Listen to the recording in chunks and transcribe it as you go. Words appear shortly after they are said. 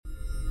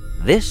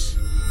This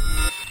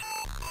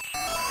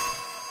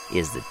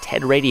is the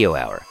TED Radio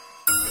Hour.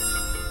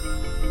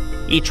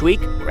 Each week,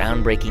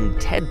 groundbreaking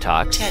TED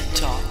Talks. TED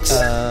Talks.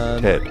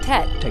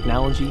 TED.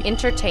 Technology.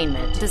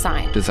 Entertainment.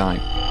 Design.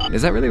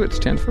 Is that really what it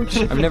stands for?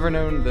 I've never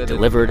known that.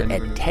 Delivered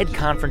at TED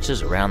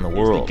conferences around the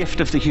world. It's the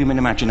gift of the human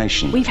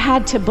imagination. We've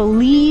had to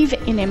believe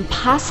in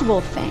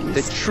impossible things.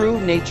 The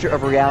true nature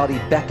of reality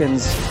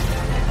beckons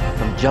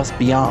from just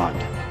beyond.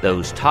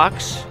 Those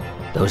talks,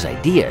 those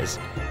ideas,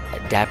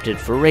 adapted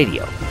for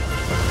radio.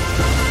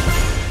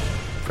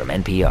 From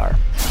NPR.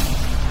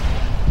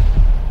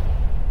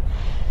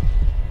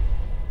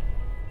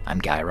 I'm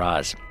Guy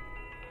Raz.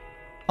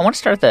 I want to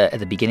start at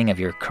the beginning of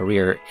your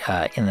career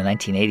in the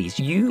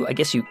 1980s. I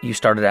guess you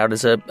started out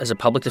as a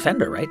public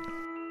defender, right?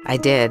 I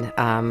did.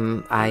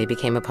 I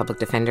became a public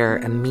defender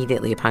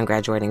immediately upon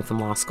graduating from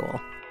law school.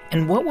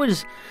 And what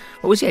was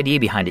the idea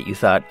behind it? You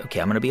thought, okay,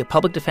 I'm going to be a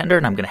public defender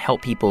and I'm going to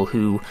help people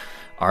who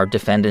are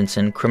defendants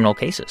in criminal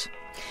cases.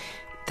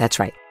 That's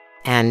right.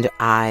 And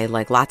I,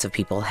 like lots of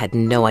people, had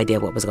no idea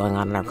what was going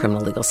on in our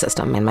criminal legal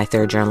system. In my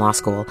third year in law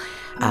school,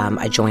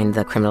 I joined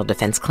the criminal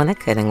defense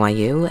clinic at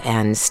NYU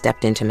and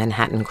stepped into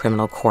Manhattan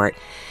criminal court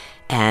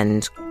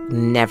and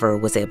never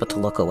was able to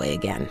look away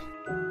again.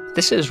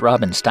 This is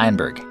Robin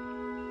Steinberg.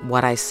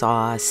 What I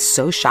saw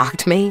so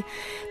shocked me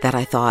that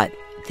I thought,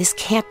 this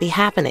can't be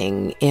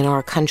happening in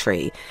our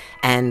country,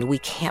 and we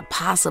can't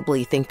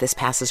possibly think this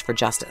passes for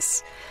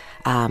justice.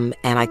 And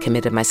I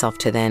committed myself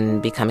to then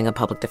becoming a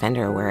public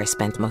defender, where I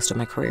spent most of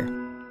my career.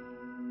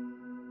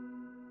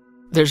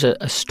 There's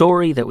a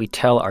story that we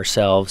tell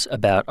ourselves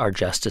about our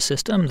justice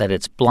system, that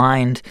it's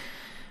blind,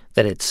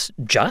 that it's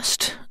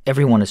just.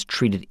 Everyone is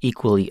treated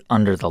equally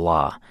under the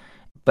law.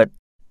 But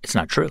it's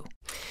not true.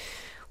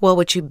 Well,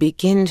 what you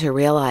begin to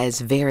realize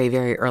very,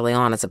 very early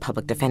on as a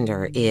public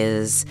defender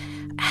is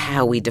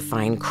how we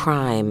define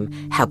crime,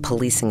 how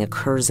policing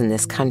occurs in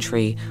this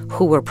country,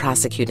 who we're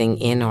prosecuting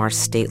in our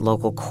state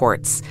local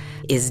courts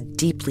is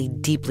deeply,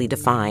 deeply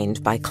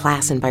defined by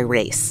class and by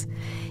race.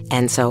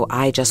 And so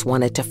I just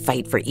wanted to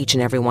fight for each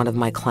and every one of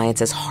my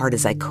clients as hard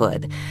as I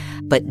could.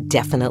 But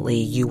definitely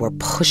you were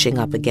pushing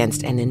up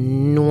against an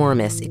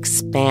enormous,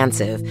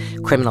 expansive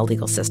criminal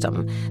legal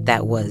system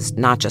that was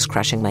not just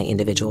crushing my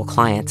individual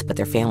clients, but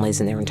their families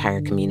and their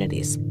entire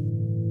communities.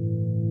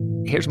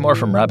 Here's more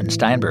from Robin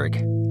Steinberg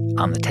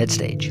on the TED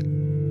stage.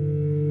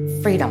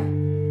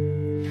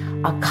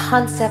 Freedom, a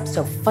concept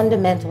so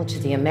fundamental to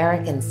the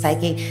American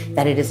psyche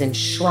that it is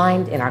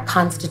enshrined in our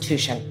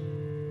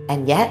Constitution.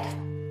 And yet,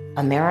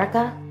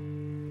 America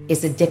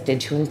is addicted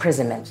to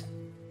imprisonment.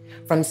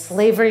 From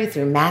slavery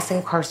through mass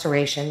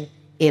incarceration,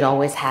 it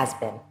always has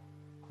been.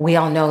 We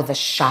all know the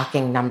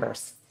shocking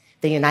numbers.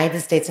 The United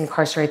States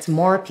incarcerates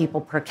more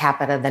people per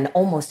capita than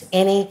almost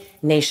any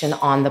nation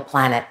on the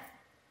planet.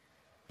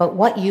 But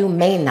what you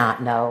may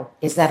not know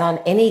is that on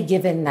any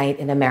given night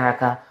in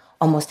America,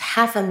 almost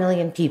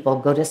 500,000 people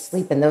go to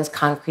sleep in those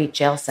concrete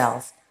jail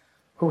cells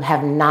who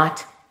have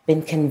not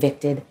been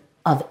convicted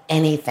of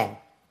anything.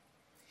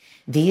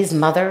 These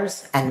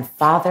mothers and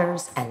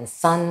fathers and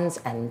sons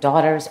and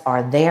daughters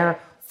are there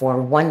for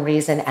one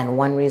reason and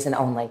one reason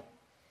only.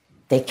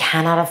 They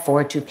cannot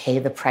afford to pay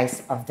the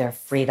price of their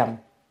freedom.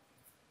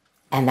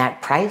 And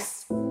that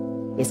price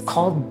is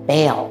called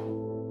bail.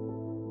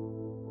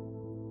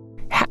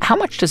 How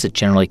much does it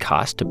generally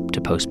cost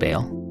to post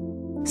bail?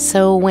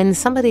 So when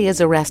somebody is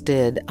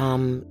arrested,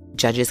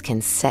 judges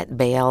can set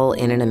bail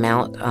in an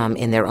amount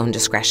in their own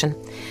discretion.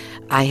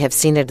 I have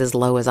seen it as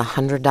low as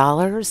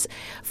 $100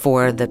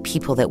 for the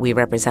people that we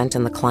represent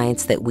and the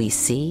clients that we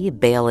see.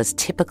 Bail is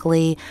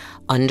typically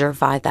under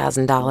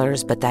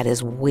 $5,000, but that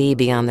is way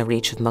beyond the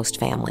reach of most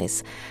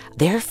families.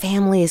 Their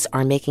families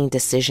are making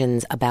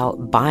decisions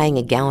about buying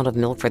a gallon of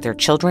milk for their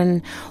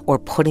children or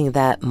putting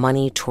that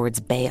money towards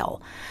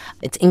bail.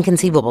 It's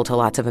inconceivable to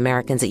lots of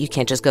Americans that you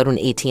can't just go to an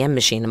ATM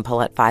machine and pull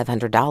out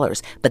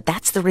 $500. But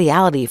that's the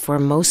reality for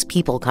most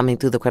people coming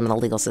through the criminal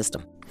legal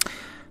system.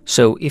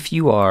 So if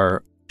you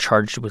are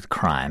charged with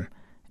crime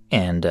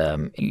and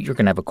you're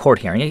going to have a court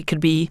hearing, it could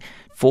be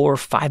 4 or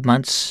 5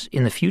 months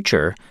in the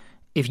future.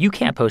 If you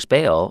can't post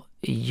bail,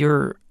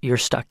 you're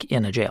stuck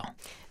in a jail.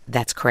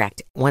 That's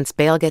correct. Once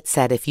bail gets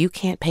set, if you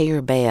can't pay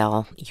your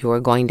bail, you're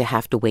going to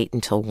have to wait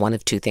until one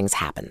of two things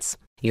happens.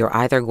 You're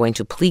either going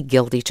to plead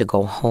guilty to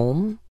go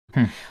home.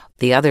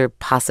 The other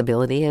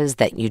possibility is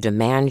that you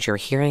demand your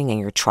hearing and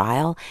your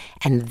trial,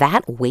 and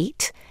that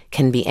wait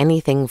can be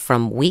anything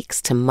from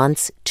weeks to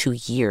months to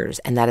years,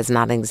 and that is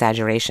not an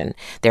exaggeration.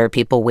 There are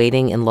people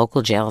waiting in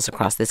local jails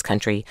across this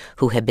country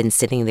who have been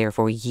sitting there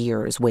for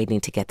years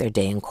waiting to get their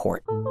day in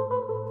court,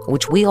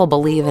 which we all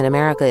believe in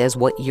America is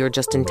what you're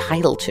just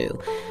entitled to,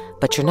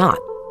 but you're not,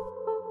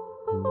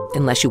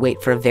 unless you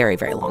wait for a very,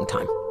 very long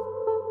time.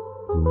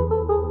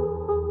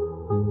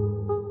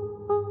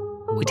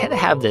 We tend to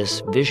have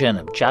this vision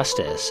of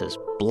justice as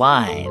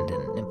blind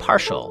and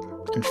impartial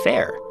and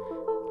fair.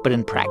 But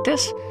in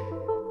practice,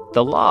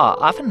 the law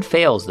often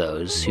fails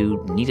those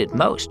who need it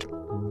most.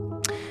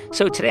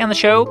 So today on the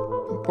show,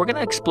 we're going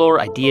to explore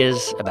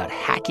ideas about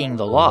hacking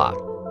the law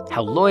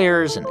how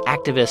lawyers and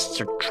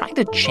activists are trying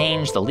to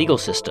change the legal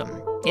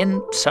system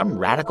in some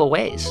radical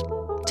ways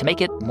to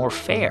make it more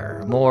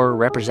fair, more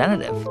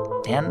representative,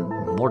 and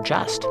more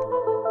just.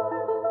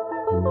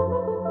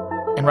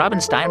 And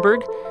Robin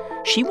Steinberg,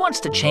 she wants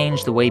to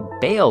change the way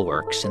bail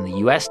works in the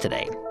U.S.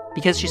 today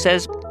because she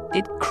says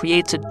it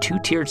creates a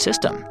two-tiered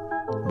system,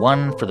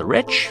 one for the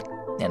rich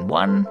and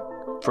one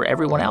for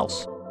everyone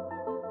else.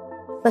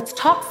 Let's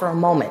talk for a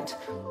moment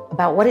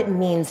about what it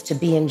means to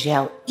be in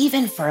jail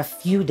even for a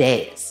few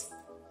days.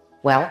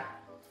 Well,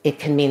 it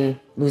can mean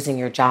losing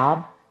your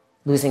job,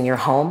 losing your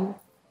home,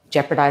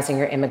 jeopardizing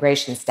your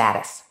immigration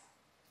status.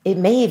 It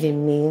may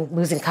even mean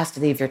losing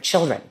custody of your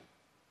children.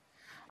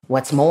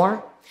 What's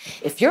more,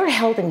 if you're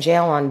held in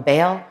jail on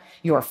bail,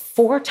 you are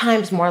 4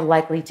 times more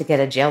likely to get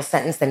a jail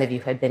sentence than if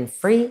you had been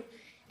free,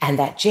 and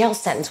that jail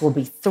sentence will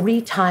be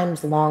 3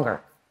 times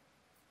longer.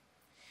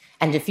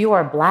 And if you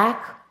are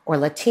Black or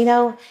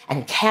Latino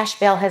and cash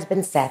bail has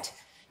been set,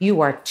 you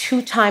are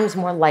 2 times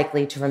more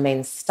likely to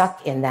remain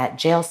stuck in that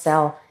jail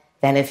cell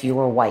than if you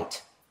were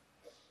white.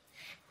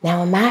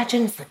 Now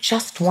imagine for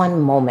just one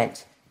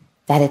moment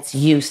that it's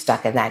you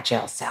stuck in that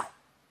jail cell,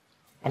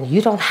 and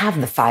you don't have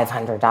the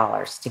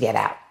 $500 to get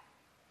out.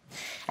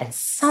 And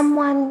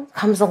someone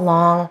comes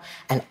along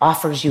and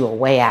offers you a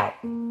way out.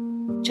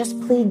 Just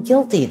plead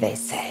guilty, they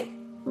say.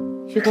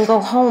 You can go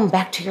home,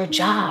 back to your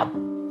job.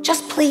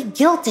 Just plead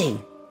guilty.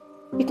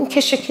 You can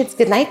kiss your kids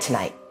goodnight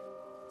tonight.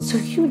 So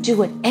you do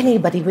what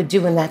anybody would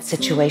do in that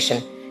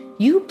situation.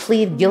 You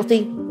plead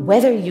guilty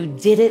whether you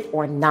did it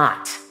or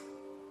not.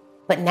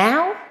 But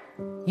now,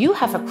 you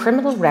have a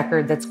criminal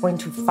record that's going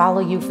to follow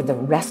you for the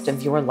rest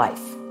of your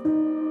life.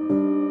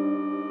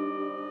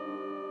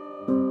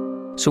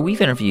 So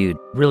we've interviewed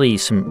really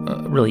some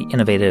really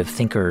innovative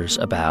thinkers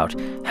about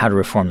how to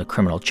reform the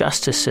criminal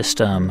justice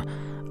system.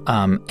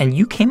 And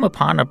you came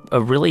upon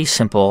a really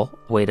simple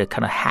way to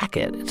kind of hack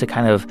it, to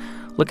kind of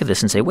look at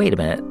this and say, wait a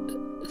minute,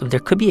 there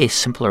could be a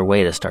simpler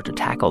way to start to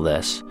tackle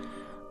this.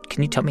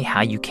 Can you tell me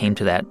how you came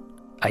to that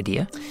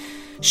idea?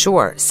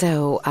 Sure.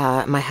 So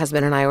my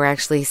husband and I were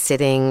actually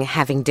sitting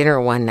having dinner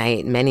one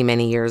night many,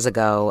 many years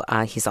ago.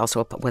 He's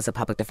also was a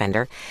public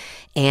defender.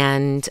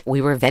 And we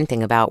were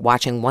venting about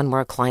watching one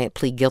more client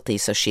plead guilty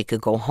so she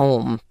could go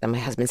home. And my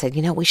husband said,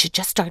 we should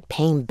just start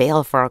paying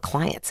bail for our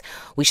clients.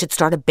 We should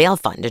start a bail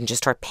fund and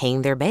just start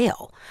paying their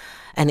bail.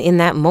 And in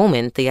that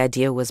moment, the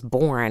idea was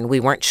born. We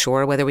weren't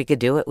sure whether we could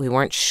do it. We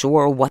weren't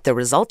sure what the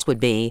results would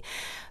be.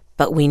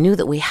 But we knew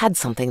that we had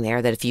something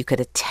there that if you could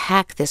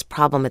attack this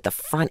problem at the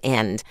front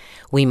end,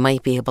 we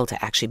might be able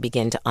to actually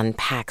begin to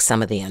unpack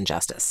some of the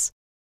injustice.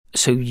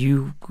 So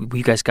you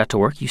guys got to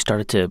work? You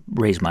started to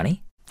raise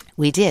money?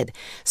 We did.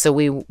 So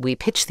we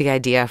pitched the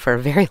idea for a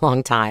very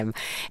long time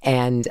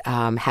and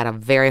had a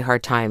very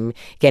hard time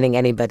getting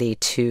anybody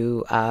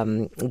to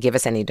give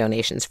us any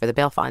donations for the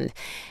bail fund.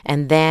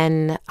 And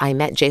then I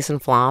met Jason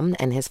Flom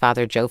and his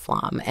father, Joe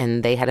Flom,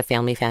 and they had a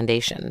family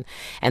foundation.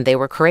 And they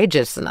were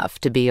courageous enough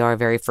to be our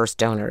very first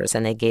donors.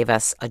 And they gave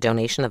us a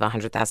donation of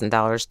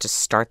 $100,000 to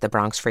start the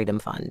Bronx Freedom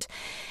Fund.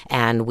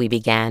 And we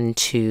began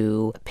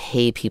to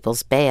pay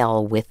people's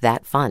bail with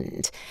that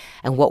fund.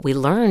 And what we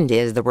learned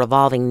is the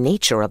revolving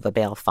nature of a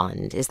bail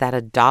fund is that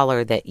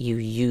 $1 that you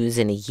use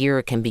in a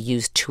year can be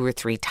used 2 or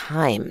 3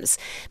 times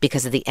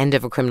because at the end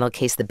of a criminal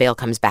case, the bail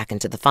comes back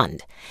into the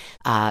fund.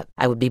 I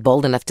would be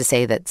bold enough to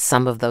say that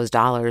some of those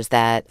dollars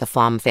that the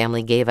Flom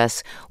family gave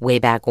us way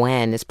back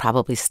when is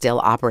probably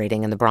still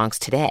operating in the Bronx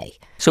today.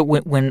 So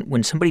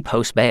when somebody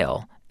posts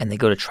bail and they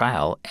go to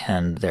trial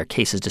and their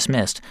case is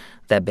dismissed,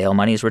 that bail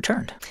money is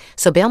returned.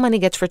 So bail money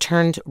gets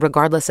returned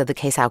regardless of the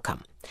case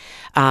outcome.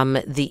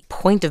 The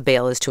point of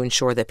bail is to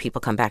ensure that people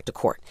come back to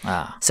court.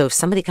 So if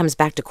somebody comes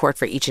back to court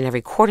for each and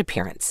every court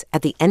appearance,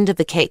 at the end of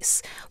the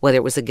case, whether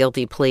it was a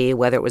guilty plea,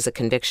 whether it was a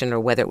conviction, or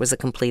whether it was a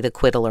complete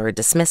acquittal or a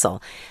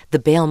dismissal, the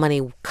bail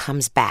money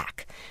comes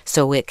back.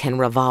 So it can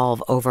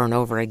revolve over and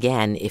over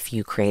again if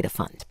you create a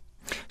fund.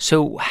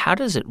 So how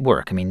does it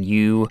work? I mean,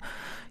 you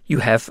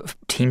have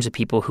teams of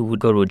people who would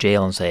go to a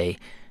jail and say,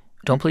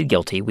 don't plead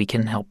guilty, we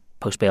can help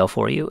post bail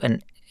for you.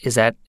 And is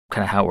that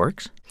kind of how it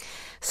works?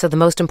 So the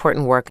most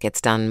important work gets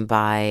done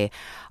by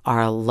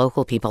our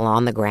local people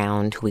on the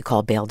ground who we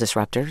call bail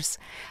disruptors,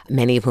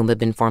 many of whom have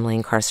been formerly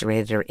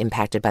incarcerated or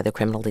impacted by the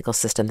criminal legal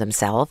system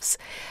themselves.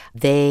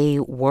 They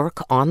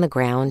work on the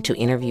ground to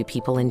interview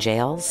people in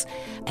jails.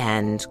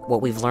 And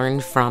what we've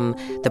learned from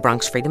the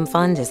Bronx Freedom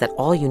Fund is that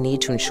all you need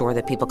to ensure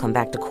that people come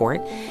back to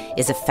court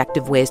is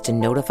effective ways to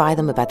notify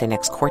them about their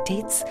next court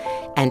dates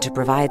and to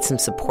provide some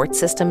support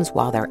systems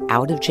while they're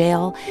out of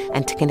jail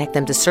and to connect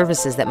them to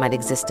services that might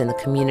exist in the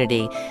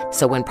community.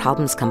 So when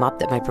problems come up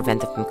that might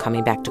prevent them from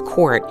coming back to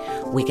court,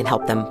 we can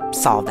help them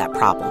solve that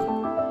problem.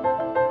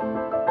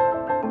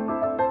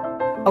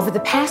 Over the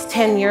past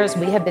 10 years,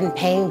 we have been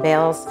paying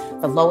bails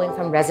for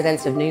low-income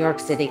residents of New York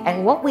City.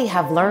 And what we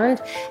have learned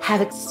have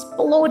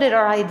exploded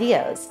our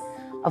ideas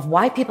of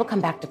why people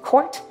come back to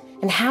court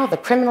and how the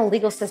criminal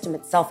legal system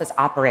itself is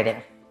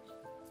operating.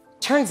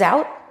 Turns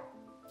out,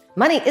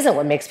 money isn't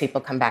what makes people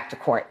come back to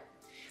court.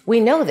 We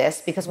know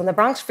this because when the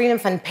Bronx Freedom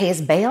Fund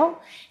pays bail,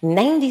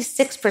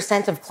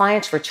 96% of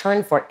clients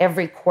return for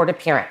every court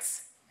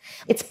appearance.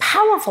 It's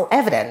powerful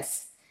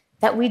evidence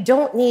that we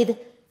don't need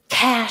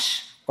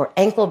cash or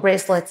ankle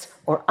bracelets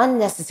or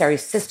unnecessary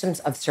systems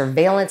of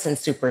surveillance and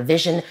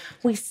supervision.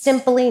 We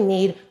simply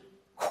need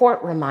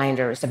court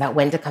reminders about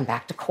when to come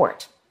back to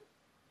court.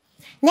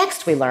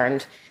 Next, we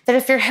learned that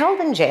if you're held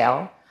in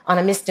jail on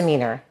a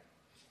misdemeanor,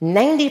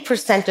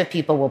 90% of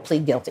people will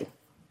plead guilty.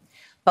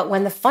 But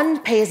when the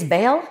fund pays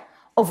bail,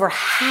 over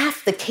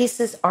half the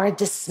cases are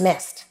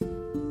dismissed.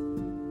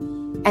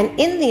 And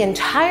in the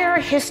entire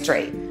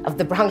history of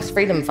the Bronx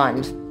Freedom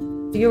Fund,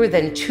 fewer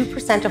than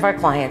 2% of our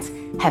clients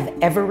have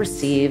ever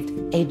received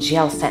a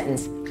jail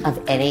sentence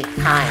of any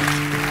kind.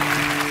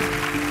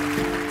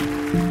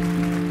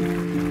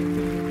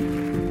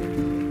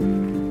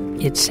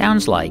 It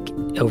sounds like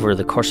over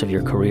the course of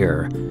your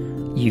career,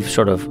 you've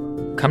sort of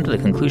come to the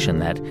conclusion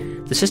that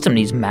the system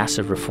needs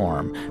massive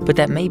reform, but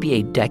that may be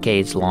a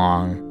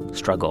decades-long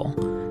struggle.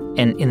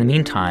 And in the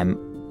meantime,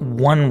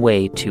 one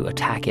way to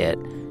attack it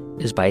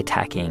is by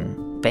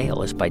attacking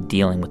bail, is by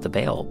dealing with the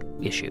bail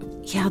issue.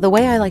 Yeah, the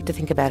way I like to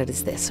think about it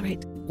is this,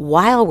 right?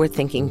 While we're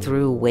thinking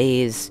through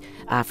ways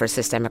for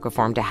systemic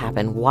reform to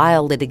happen,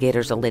 while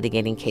litigators are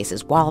litigating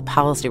cases, while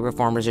policy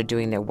reformers are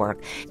doing their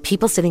work,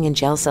 people sitting in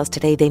jail cells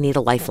today, they need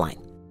a lifeline.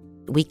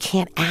 We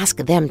can't ask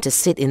them to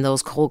sit in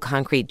those cold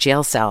concrete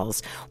jail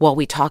cells while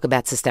we talk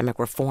about systemic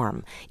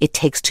reform. It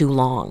takes too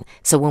long.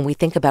 So when we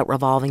think about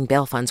revolving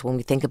bail funds, when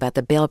we think about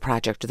the Bail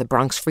Project or the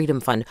Bronx Freedom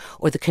Fund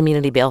or the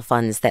community bail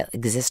funds that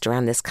exist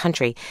around this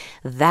country,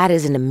 that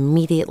is an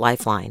immediate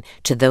lifeline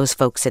to those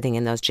folks sitting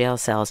in those jail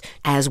cells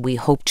as we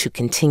hope to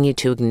continue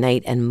to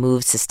ignite and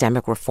move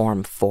systemic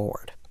reform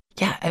forward.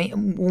 Yeah, I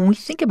mean, when we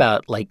think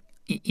about,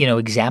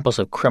 examples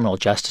of criminal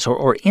justice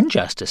or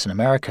injustice in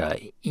America,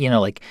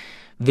 like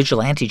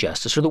vigilante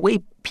justice or the way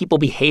people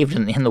behaved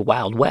in the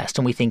Wild West.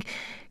 And we think,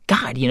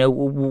 God,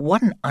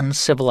 what an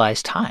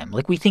uncivilized time.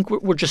 Like, we think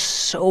we're just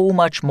so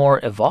much more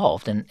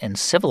evolved and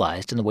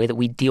civilized in the way that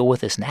we deal with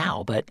this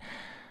now, but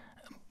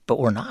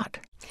we're not.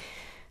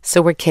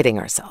 So we're kidding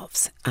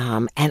ourselves.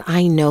 And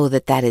I know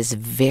that is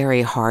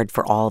very hard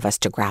for all of us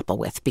to grapple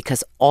with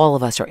because all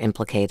of us are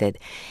implicated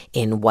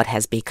in what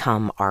has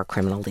become our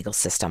criminal legal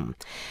system.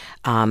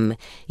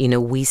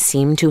 We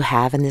seem to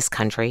have in this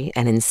country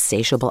an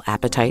insatiable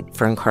appetite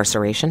for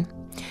incarceration.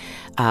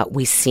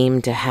 We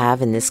seem to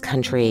have in this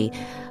country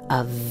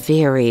a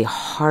very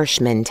harsh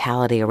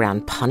mentality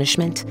around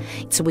punishment.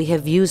 So we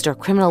have used our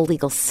criminal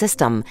legal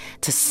system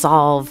to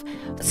solve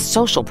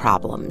social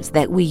problems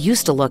that we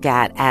used to look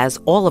at as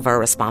all of our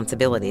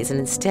responsibilities. And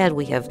instead,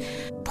 we have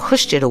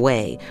pushed it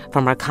away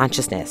from our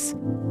consciousness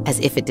as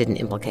if it didn't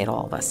implicate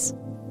all of us.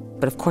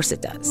 But of course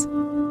it does.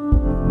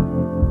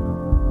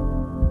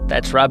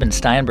 That's Robin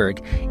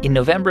Steinberg. In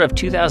November of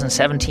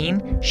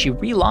 2017, she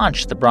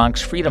relaunched the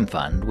Bronx Freedom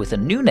Fund with a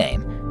new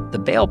name, the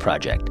Bail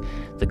Project.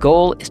 The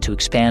goal is to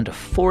expand to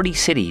 40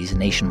 cities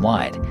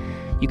nationwide.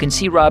 You can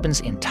see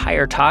Robin's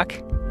entire talk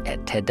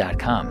at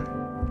TED.com.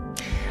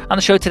 On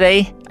the show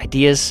today,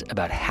 ideas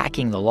about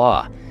hacking the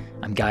law.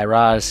 I'm Guy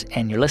Raz,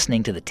 and you're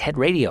listening to the TED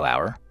Radio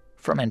Hour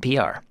from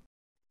NPR.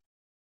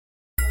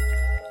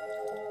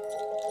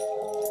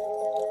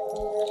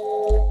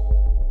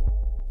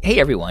 Hey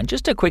everyone,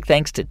 just a quick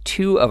thanks to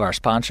two of our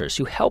sponsors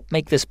who help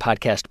make this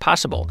podcast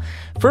possible.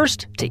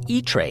 First, to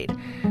E-Trade.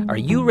 Are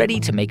you ready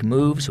to make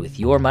moves with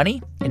your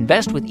money?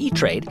 Invest with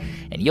E-Trade,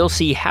 and you'll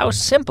see how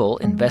simple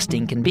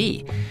investing can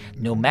be.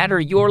 No matter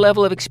your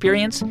level of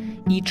experience,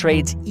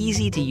 E-Trade's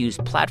easy-to-use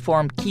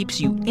platform keeps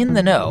you in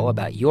the know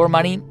about your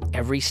money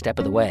every step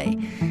of the way.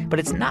 But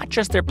it's not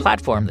just their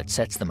platform that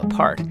sets them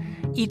apart.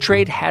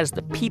 E-Trade has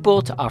the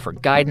people to offer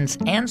guidance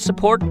and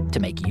support to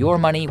make your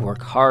money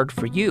work hard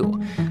for you.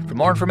 For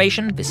more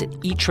information, visit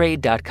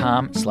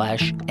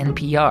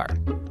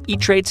eTrade.com/NPR.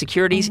 E-Trade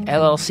Securities,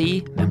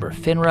 LLC, member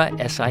FINRA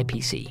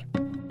SIPC.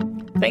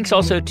 Thanks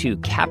also to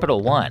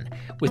Capital One.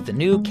 With the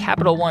new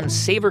Capital One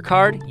Saver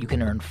Card, you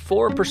can earn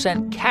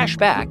 4% cash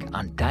back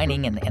on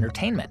dining and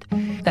entertainment.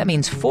 That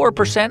means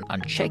 4%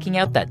 on checking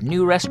out that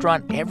new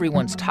restaurant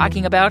everyone's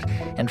talking about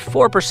and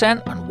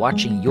 4% on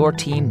watching your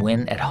team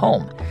win at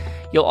home.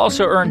 You'll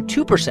also earn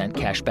 2%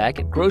 cash back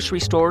at grocery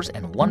stores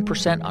and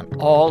 1% on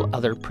all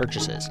other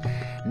purchases.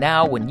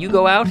 Now, when you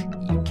go out,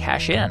 you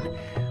cash in.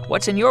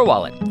 What's in your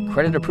wallet?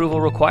 Credit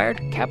approval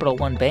required. Capital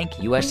One Bank,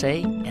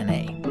 USA,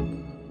 N.A.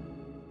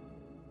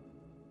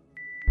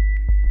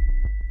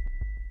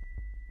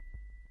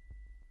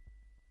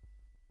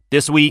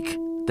 This week,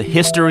 the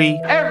history.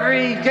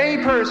 Every gay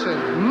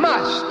person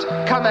must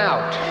come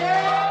out.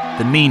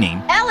 The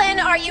meaning. Ellen,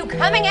 are you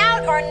coming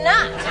out or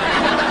not?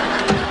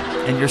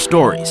 And your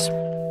stories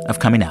of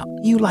coming out.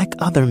 You like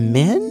other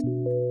men?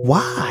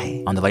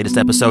 Why? On the latest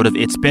episode of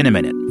It's Been a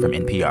Minute from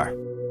NPR.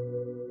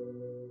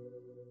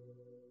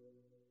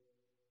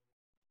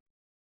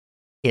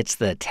 It's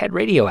the TED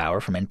Radio Hour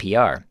from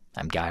NPR.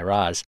 I'm Guy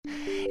Raz.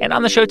 And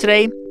on the show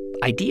today,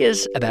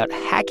 ideas about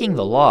hacking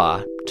the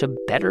law to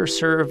better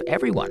serve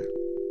everyone.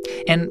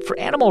 And for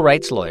animal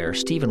rights lawyer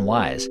Stephen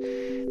Wise,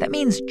 That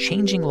means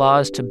changing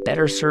laws to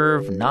better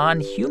serve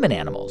non-human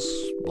animals,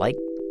 like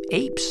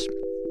apes.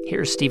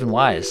 Here's Stephen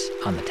Wise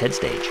on the TED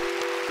stage.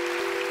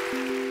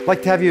 I'd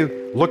like to have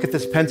you look at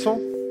this pencil.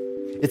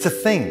 It's a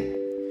thing.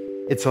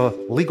 It's a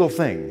legal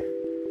thing.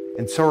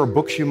 And so are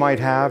books you might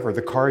have or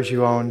the cars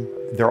you own.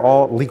 They're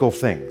all legal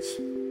things.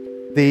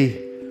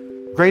 The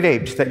great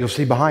apes that you'll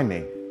see behind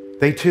me,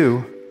 they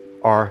too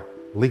are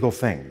legal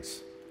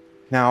things.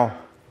 Now,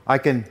 I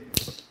can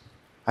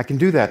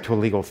do that to a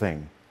legal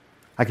thing.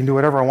 I can do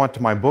whatever I want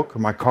to my book or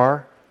my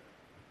car.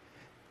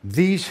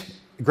 These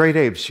great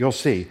apes, you'll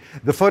see.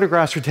 The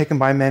photographs were taken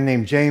by a man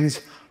named James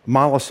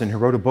Mollison, who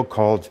wrote a book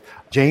called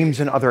James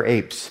and Other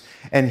Apes.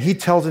 And he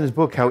tells in his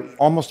book how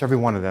almost every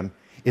one of them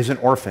is an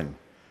orphan.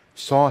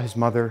 Saw his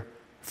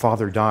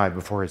father die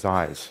before his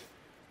eyes.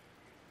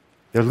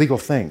 They're legal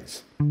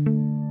things.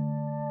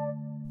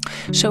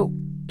 So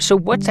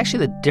what's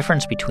actually the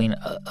difference between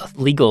a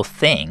legal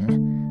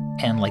thing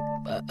and, like,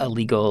 a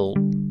legal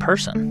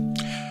person?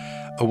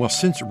 Well,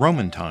 since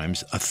Roman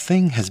times, a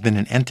thing has been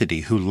an entity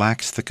who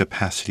lacks the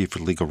capacity for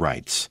legal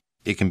rights.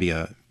 It can be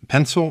a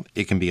pencil,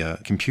 it can be a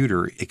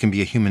computer, it can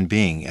be a human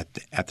being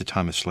at the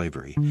time of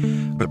slavery.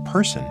 But a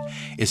person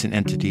is an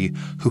entity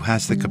who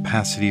has the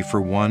capacity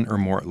for one or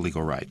more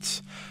legal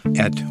rights.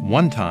 At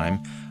one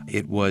time,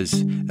 it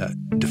was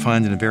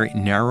defined in a very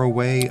narrow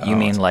way. You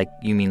mean like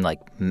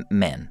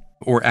men?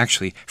 Or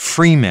actually,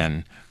 free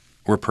men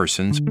were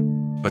persons,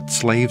 but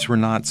slaves were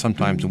not.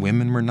 Sometimes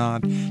women were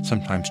not.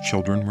 Sometimes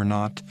children were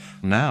not.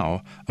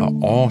 Now,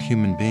 all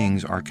human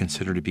beings are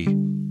considered to be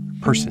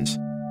persons.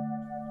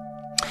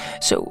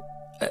 So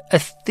a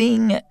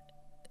thing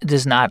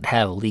does not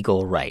have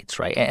legal rights,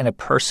 right? And a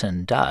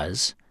person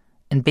does.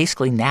 And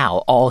basically now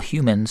all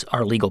humans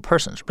are legal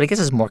persons. But I guess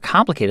it's more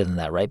complicated than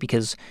that, right?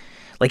 Because,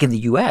 like in the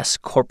U.S.,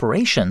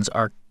 corporations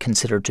are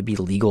considered to be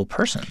legal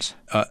persons.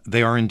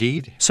 They are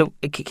indeed. So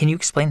can you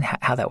explain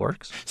how that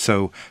works?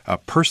 So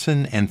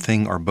person and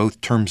thing are both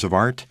terms of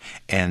art,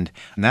 and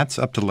that's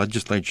up to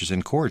legislatures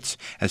and courts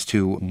as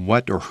to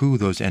what or who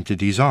those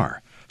entities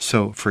are.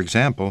 So, for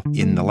example,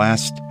 in the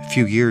last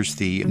few years,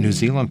 the New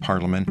Zealand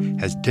Parliament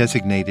has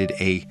designated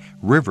a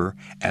river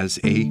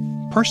as a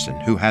person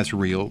who has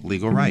real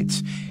legal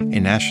rights. A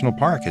national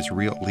park has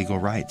real legal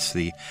rights.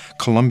 The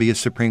Colombia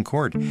Supreme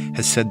Court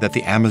has said that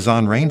the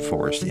Amazon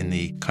rainforest in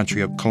the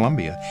country of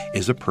Colombia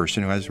is a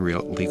person who has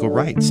real legal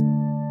rights.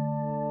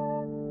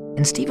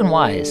 And Stephen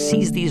Wise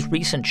sees these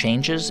recent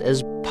changes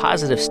as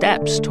positive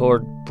steps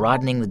toward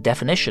broadening the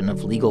definition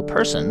of legal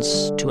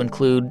persons to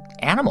include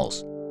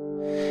animals.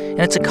 And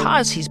it's a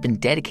cause he's been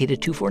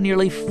dedicated to for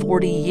nearly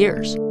 40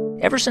 years,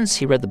 ever since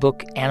he read the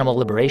book Animal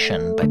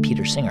Liberation by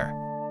Peter Singer.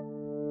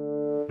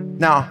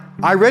 Now,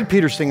 I read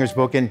Peter Singer's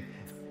book in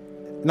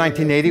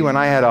 1980 when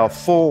I had a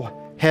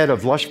full head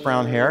of lush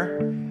brown hair,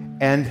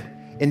 and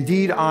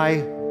indeed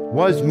I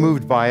was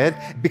moved by it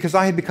because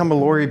I had become a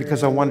lawyer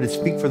because I wanted to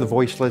speak for the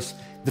voiceless,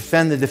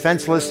 defend the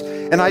defenseless,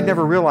 and I'd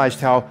never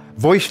realized how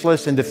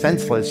voiceless and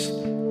defenseless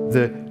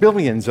the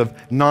billions of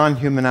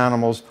non-human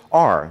animals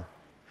are.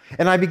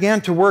 And I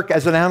began to work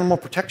as an animal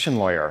protection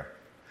lawyer.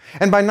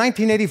 And by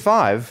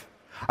 1985,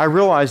 I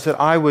realized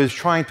that I was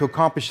trying to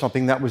accomplish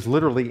something that was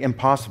literally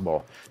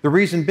impossible. The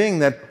reason being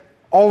that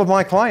all of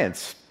my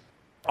clients,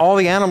 all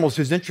the animals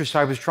whose interests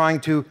I was trying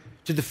to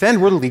defend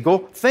were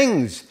legal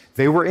things.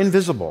 They were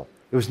invisible.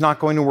 It was not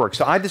going to work.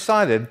 So I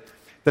decided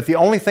that the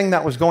only thing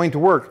that was going to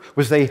work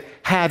was they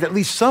had, at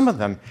least some of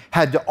them,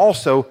 had to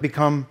also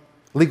become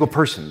legal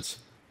persons.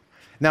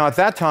 Now, at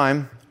that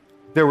time,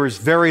 there was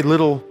very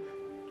little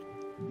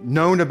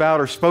known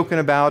about or spoken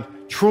about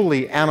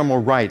truly animal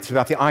rights,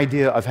 about the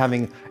idea of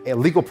having a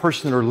legal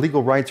person or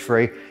legal rights for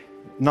a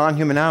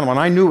non-human animal. And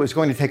I knew it was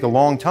going to take a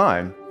long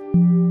time.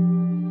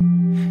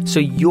 So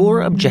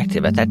your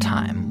objective at that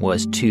time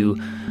was to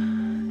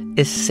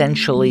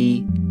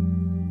essentially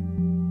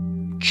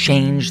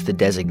change the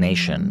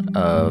designation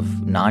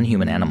of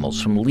non-human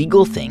animals from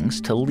legal things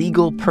to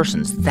legal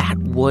persons. That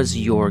was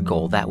your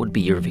goal. That would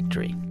be your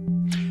victory.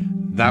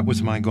 That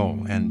was my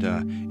goal. And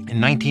in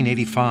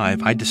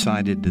 1985, I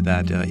decided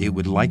that it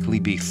would likely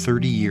be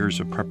 30 years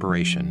of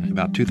preparation,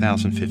 about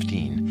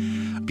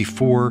 2015,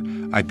 before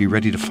I'd be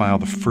ready to file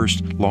the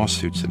first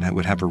lawsuits that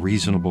would have a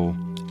reasonable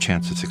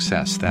chance of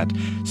success, that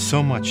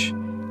so much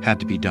had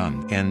to be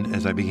done. And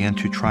as I began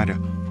to try to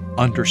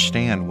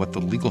understand what the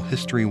legal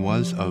history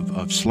was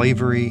of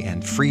slavery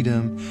and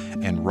freedom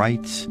and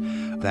rights,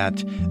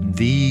 that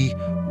the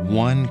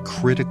one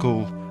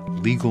critical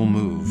legal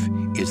move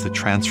is the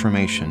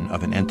transformation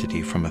of an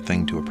entity from a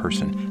thing to a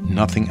person.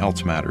 Nothing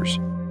else matters.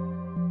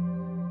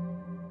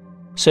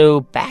 So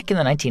back in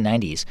the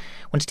 1990s,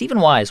 when Stephen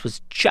Wise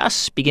was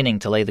just beginning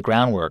to lay the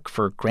groundwork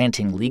for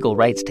granting legal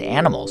rights to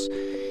animals,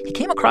 he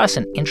came across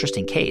an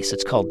interesting case.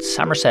 It's called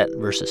Somerset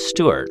versus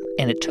Stewart,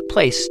 and it took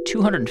place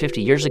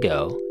 250 years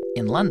ago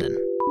in London.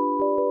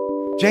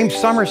 James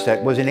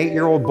Somerset was an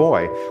 8-year-old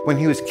boy. When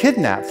he was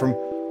kidnapped from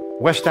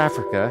West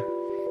Africa,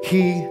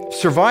 he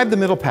survived the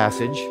Middle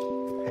Passage,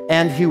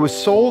 and he was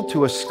sold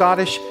to a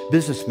Scottish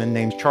businessman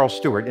named Charles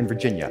Stewart in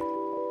Virginia.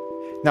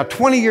 Now,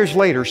 20 years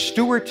later,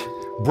 Stuart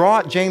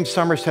brought James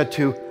Somerset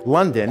to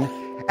London,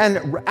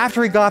 and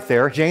after he got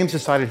there, James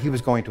decided he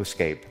was going to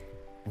escape.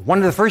 One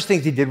of the first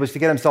things he did was to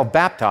get himself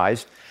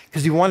baptized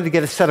because he wanted to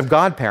get a set of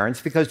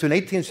godparents, because to an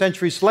 18th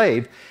century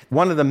slave,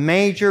 one of the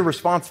major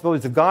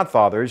responsibilities of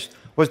godfathers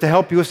was to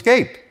help you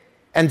escape.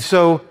 And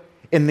so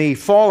in the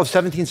fall of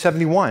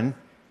 1771,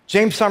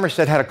 James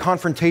Somerset had a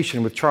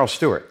confrontation with Charles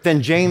Stuart.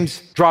 Then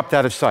James dropped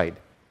out of sight.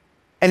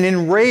 An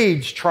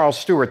enraged Charles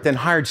Stuart then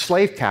hired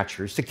slave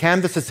catchers to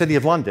canvass the city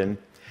of London,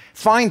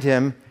 find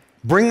him,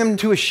 bring him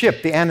to a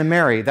ship, the Anna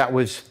Mary, that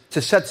was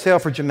to set sail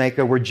for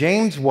Jamaica, where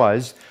James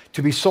was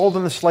to be sold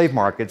in the slave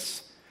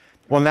markets.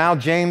 Well, now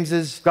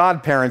James's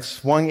godparents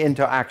swung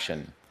into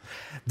action.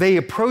 They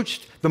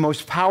approached the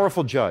most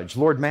powerful judge,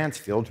 Lord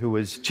Mansfield, who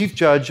was chief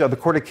judge of the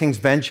Court of King's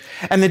Bench,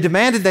 and they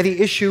demanded that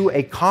he issue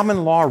a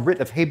common law writ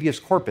of habeas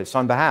corpus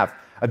on behalf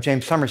of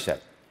James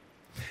Somerset.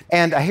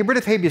 And a writ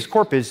of habeas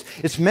corpus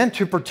is meant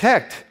to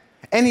protect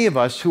any of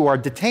us who are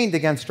detained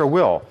against our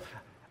will.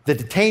 The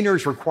detainer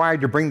is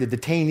required to bring the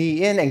detainee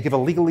in and give a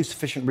legally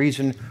sufficient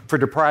reason for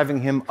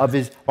depriving him of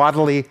his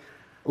bodily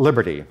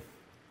liberty.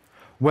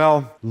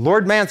 Well,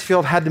 Lord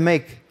Mansfield had to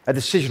make a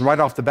decision right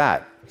off the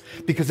bat,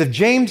 because if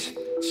James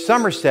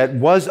Somerset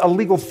was a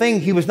legal thing,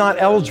 he was not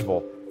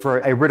eligible for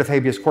a writ of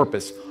habeas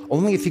corpus,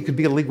 only if he could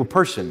be a legal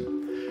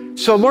person.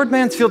 So Lord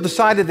Mansfield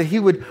decided that he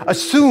would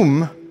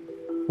assume,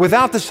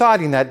 without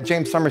deciding that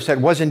James Somerset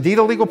was indeed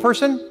a legal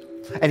person,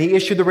 and he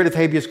issued the writ of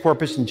habeas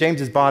corpus, and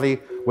James's body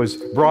was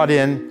brought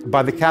in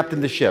by the captain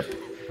of the ship.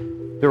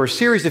 There were a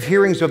series of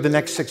hearings over the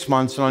next 6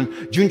 months, and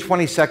on June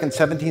 22nd,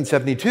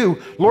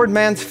 1772, Lord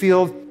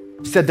Mansfield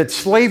said that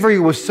slavery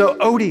was so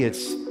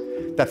odious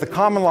that the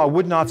common law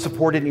would not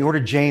support it, and he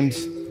ordered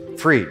James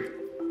freed.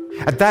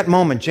 At that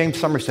moment, James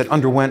Somerset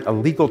underwent a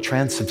legal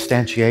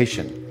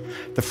transubstantiation.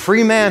 The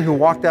free man who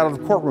walked out of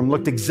the courtroom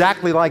looked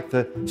exactly like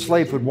the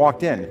slave who had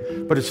walked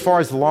in, but as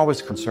far as the law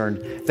was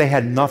concerned, they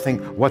had nothing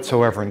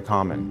whatsoever in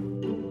common.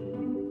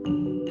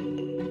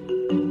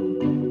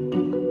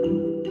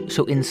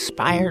 So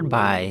inspired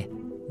by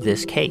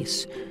this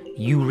case,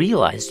 you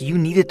realized you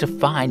needed to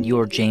find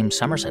your James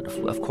Somerset,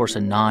 of course,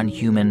 a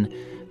non-human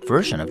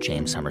version of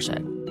James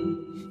Somerset.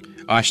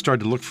 I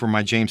started to look for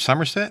my James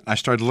Somerset. I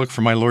started to look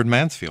for my Lord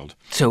Mansfield.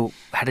 So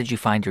how did you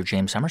find your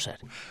James Somerset?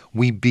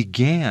 We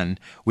began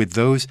with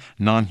those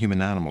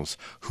non-human animals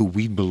who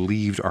we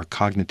believed are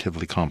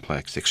cognitively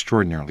complex,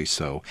 extraordinarily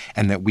so,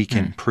 and that we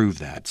can prove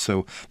that.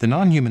 So the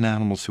non-human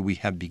animals who we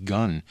have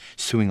begun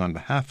suing on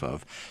behalf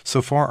of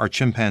so far are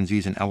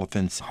chimpanzees and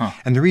elephants.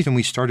 And the reason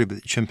we started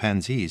with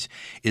chimpanzees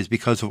is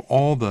because of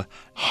all the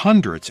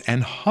hundreds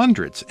and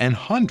hundreds and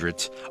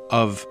hundreds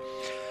of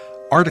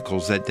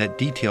articles that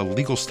detail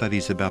legal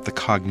studies about the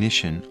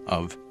cognition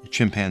of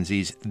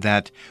chimpanzees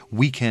that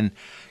we can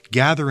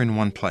gather in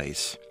one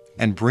place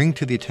and bring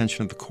to the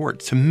attention of the court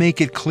to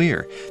make it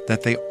clear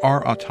that they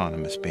are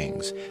autonomous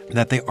beings,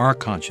 that they are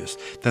conscious,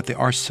 that they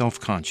are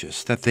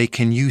self-conscious, that they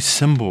can use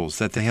symbols,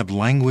 that they have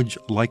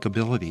language-like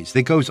abilities.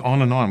 It goes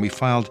on and on. We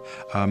filed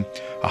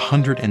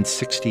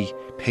 160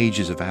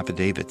 pages of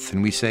affidavits,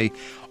 and we say,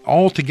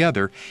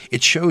 altogether,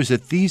 it shows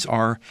that these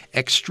are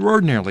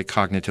extraordinarily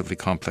cognitively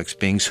complex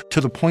beings to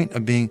the point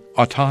of being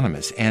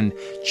autonomous. And,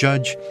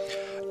 Judge,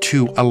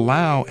 to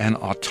allow an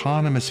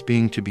autonomous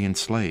being to be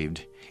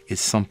enslaved is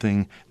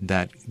something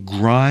that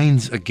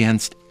grinds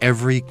against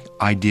every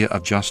idea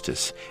of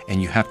justice,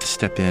 and you have to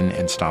step in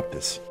and stop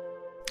this.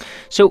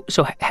 So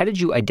how did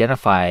you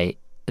identify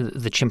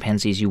the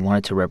chimpanzees you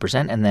wanted to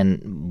represent, and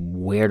then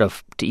where to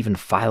even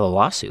file a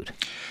lawsuit?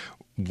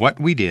 What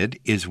we did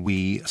is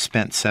we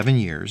spent 7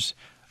 years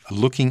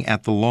looking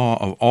at the law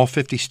of all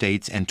 50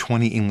 states and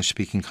 20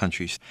 English-speaking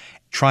countries,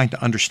 trying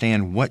to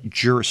understand what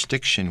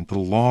jurisdiction the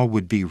law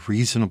would be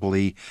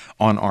reasonably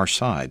on our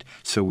side.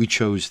 So we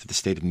chose the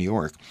state of New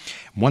York.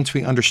 Once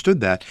we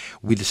understood that,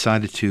 we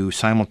decided to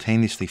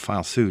simultaneously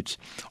file suits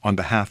on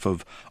behalf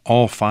of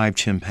all 5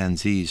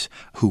 chimpanzees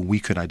who we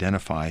could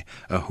identify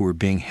who were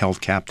being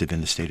held captive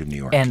in the state of New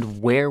York.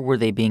 And where were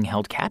they being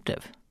held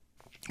captive?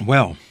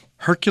 Well,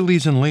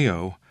 Hercules and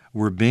Leo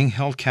were being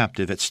held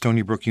captive at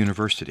Stony Brook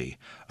University.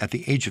 At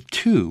the age of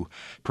 2,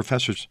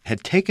 professors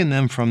had taken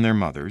them from their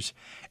mothers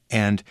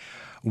and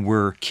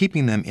were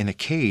keeping them in a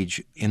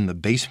cage in the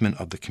basement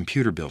of the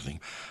computer building.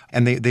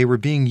 And they were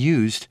being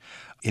used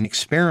in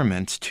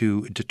experiments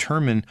to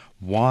determine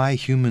why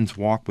humans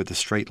walk with a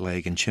straight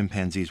leg and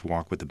chimpanzees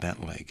walk with a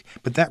bent leg.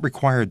 But that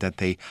required that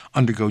they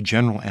undergo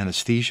general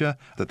anesthesia,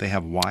 that they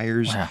have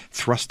wires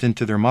thrust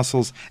into their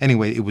muscles.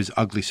 Anyway, it was an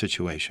ugly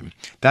situation.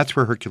 That's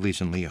where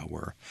Hercules and Leo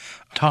were.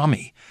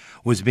 Tommy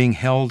was being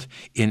held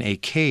in a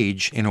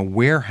cage in a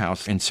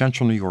warehouse in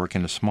central New York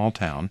in a small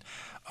town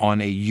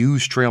on a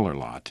used trailer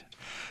lot.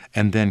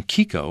 And then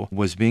Kiko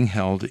was being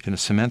held in a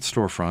cement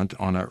storefront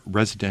on a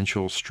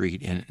residential street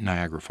in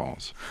Niagara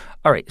Falls.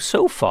 All right.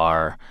 So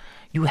far,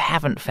 You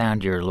haven't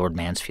found your Lord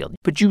Mansfield,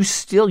 but you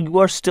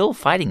are still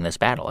fighting this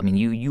battle. I mean,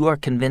 you are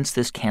convinced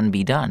this can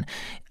be done.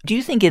 Do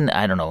you think in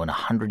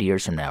 100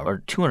 years from now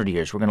or 200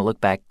 years, we're going to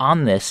look back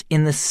on this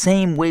in the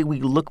same way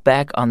we look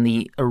back on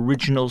the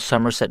original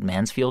Somerset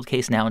Mansfield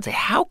case now and say,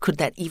 how could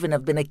that even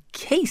have been a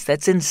case?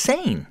 That's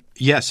insane.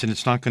 Yes, and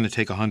it's not going to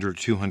take 100 or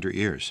 200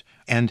 years.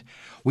 And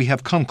we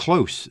have come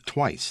close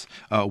twice.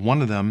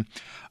 One of them,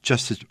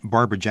 Justice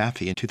Barbara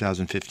Jaffe in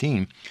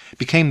 2015,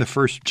 became the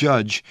first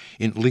judge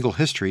in legal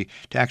history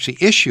to actually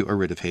issue a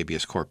writ of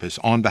habeas corpus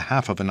on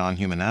behalf of a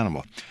non-human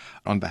animal,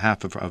 on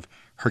behalf of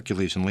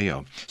Hercules and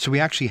Leo. So we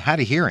actually had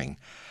a hearing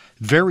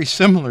very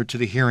similar to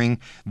the hearing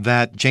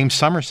that James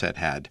Somerset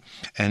had.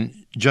 And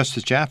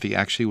Justice Jaffe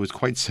actually was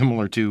quite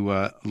similar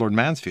to Lord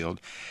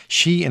Mansfield.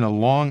 She, in a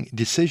long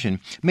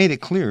decision, made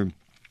it clear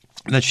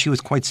that she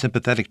was quite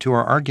sympathetic to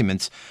our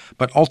arguments,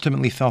 but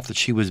ultimately felt that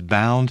she was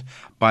bound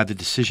by the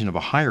decision of a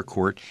higher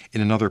court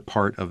in another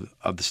part of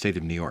the state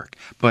of New York.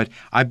 But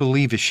I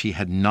believe if she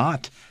had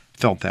not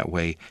felt that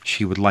way,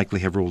 she would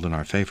likely have ruled in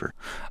our favor.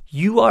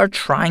 You are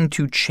trying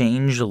to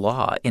change the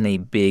law in a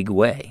big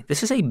way.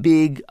 This is a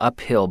big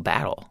uphill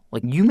battle.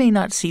 Like, you may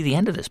not see the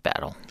end of this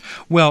battle.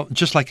 Well,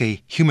 just like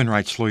a human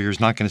rights lawyer is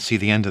not going to see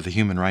the end of the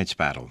human rights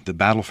battle. The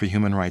battle for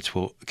human rights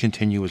will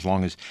continue as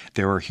long as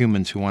there are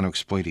humans who want to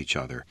exploit each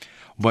other.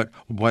 But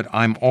what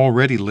I'm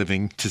already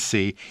living to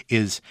see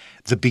is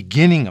the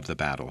beginning of the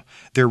battle.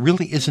 There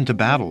really isn't a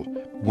battle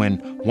when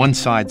one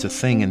side's a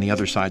thing and the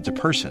other side's a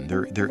person.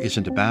 There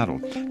isn't a battle.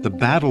 The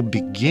battle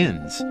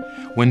begins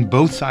when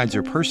both sides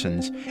are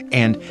persons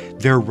and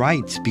their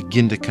rights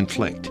begin to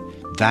conflict.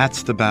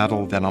 That's the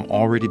battle that I'm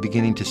already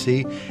beginning to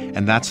see,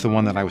 and that's the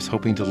one that I was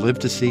hoping to live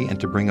to see and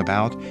to bring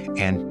about,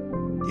 and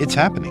it's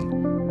happening.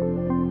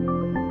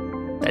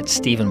 That's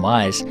Stephen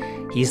Wise.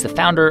 He's the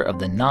founder of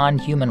the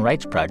Non-Human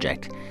Rights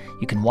Project.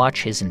 You can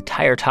watch his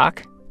entire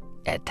talk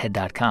at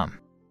TED.com.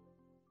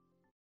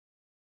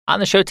 On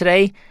the show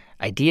today,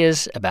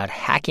 ideas about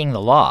hacking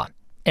the law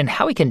and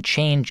how we can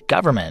change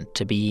government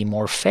to be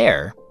more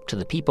fair to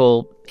the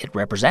people it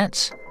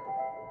represents.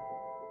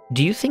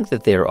 Do you think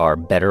that there are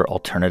better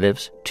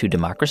alternatives to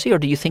democracy, or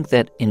do you think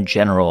that, in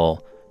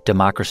general,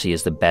 democracy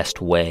is the best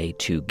way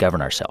to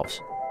govern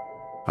ourselves?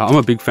 I'm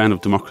a big fan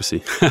of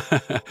democracy.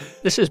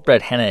 This is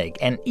Brett Hennig,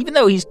 and even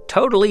though he's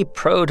totally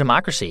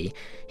pro-democracy,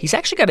 he's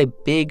actually got a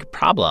big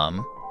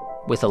problem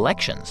with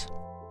elections.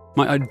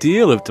 My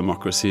ideal of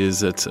democracy is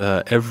that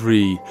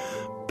every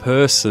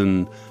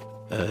person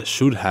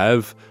should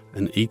have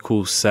an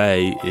equal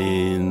say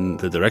in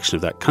the direction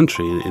of that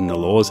country, in the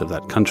laws of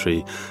that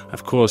country.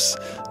 Of course,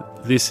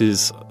 this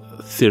is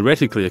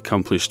theoretically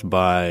accomplished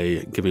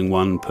by giving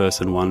one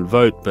person one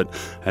vote, but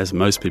as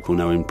most people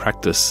know in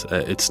practice,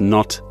 it's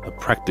not a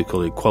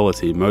practical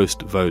equality.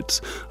 Most votes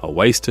are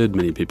wasted.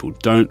 Many people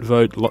don't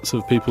vote. Lots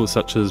of people,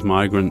 such as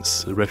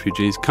migrants,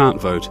 refugees,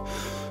 can't vote.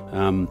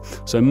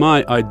 So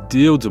my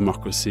ideal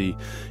democracy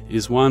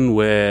is one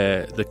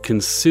where the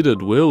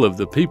considered will of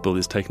the people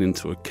is taken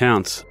into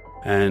account.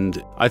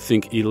 And I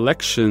think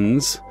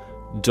elections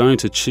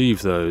don't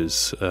achieve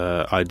those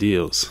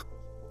ideals.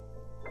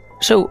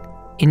 So,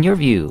 in your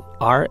view,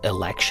 are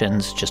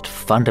elections just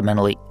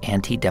fundamentally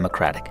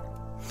anti-democratic?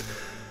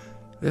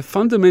 They're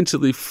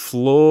fundamentally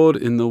flawed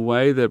in the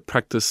way they're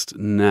practiced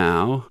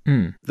now.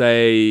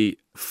 They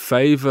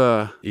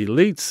favor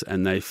elites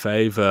and they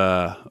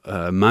favor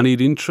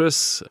moneyed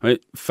interests. I mean,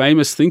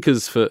 famous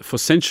thinkers for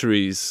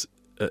centuries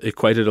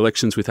equated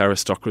elections with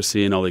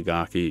aristocracy and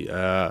oligarchy.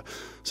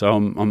 So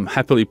I'm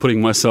happily putting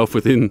myself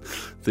within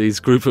these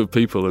group of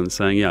people and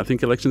saying, I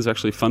think elections are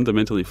actually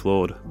fundamentally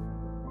flawed.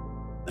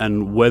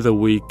 And whether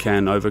we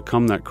can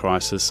overcome that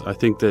crisis, I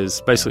think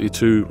there's basically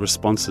two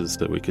responses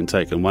that we can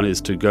take. And one is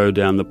to go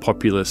down the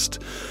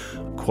populist,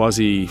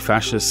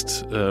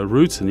 quasi-fascist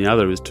route, and the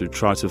other is to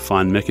try to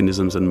find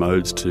mechanisms and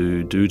modes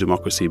to do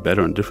democracy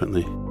better and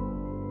differently.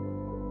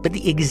 But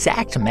the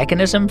exact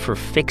mechanism for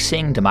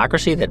fixing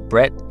democracy that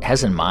Brett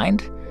has in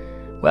mind,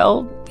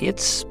 well,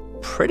 it's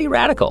pretty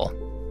radical.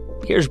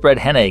 Here's Brett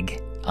Hennig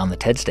on the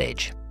TED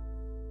stage.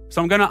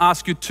 So I'm going to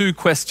ask you two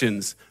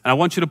questions, and I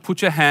want you to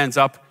put your hands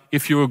up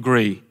if you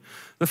agree.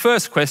 The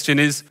first question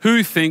is,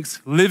 who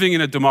thinks living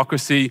in a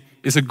democracy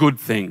is a good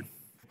thing?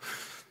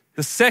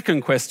 The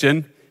second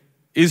question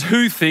is,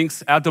 who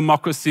thinks our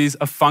democracies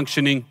are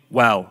functioning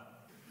well?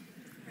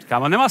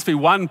 Come on, there must be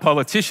one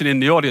politician in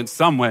the audience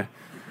somewhere.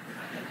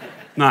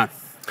 No.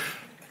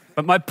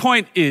 But my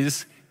point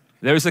is,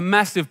 there is a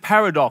massive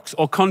paradox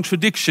or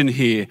contradiction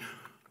here.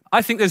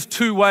 I think there's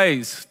two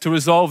ways to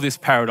resolve this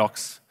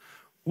paradox.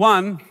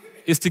 One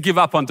is to give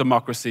up on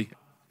democracy.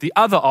 The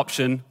other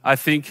option, I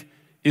think,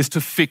 is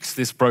to fix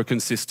this broken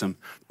system,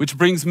 which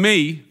brings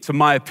me to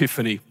my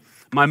epiphany,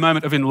 my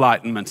moment of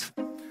enlightenment.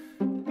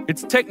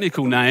 Its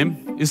technical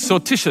name is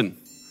sortition,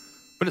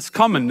 but its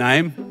common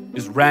name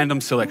is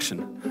random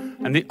selection.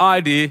 And the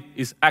idea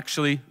is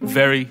actually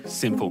very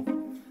simple.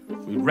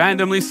 We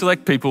randomly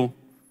select people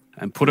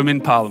and put them in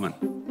Parliament.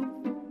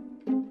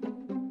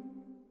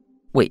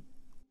 Wait,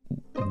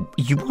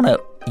 you want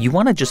to You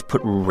want to just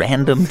put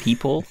random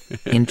people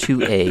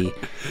into a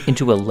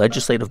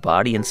legislative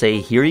body and say,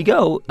 here you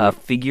go,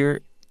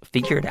 figure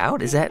it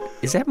out? Is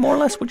that more or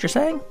less what you're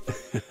saying?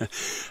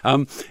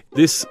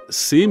 This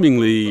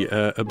seemingly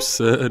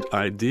absurd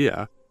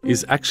idea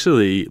is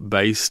actually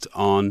based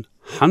on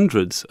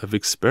hundreds of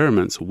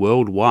experiments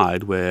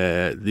worldwide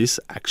where this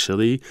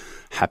actually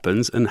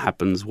happens and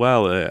happens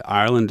well.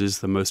 Ireland is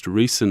the most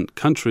recent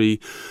country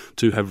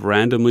to have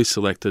randomly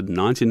selected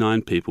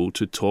 99 people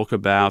to talk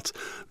about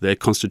their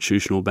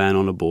constitutional ban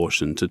on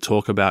abortion, to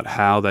talk about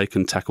how they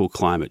can tackle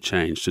climate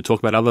change, to talk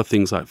about other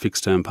things like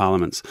fixed-term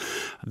parliaments.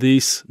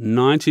 These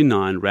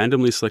 99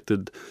 randomly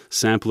selected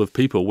sample of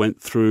people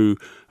went through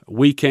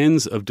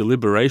weekends of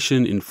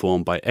deliberation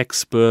informed by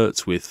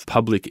experts with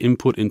public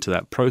input into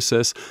that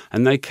process,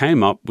 and they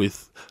came up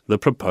with the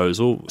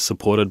proposal,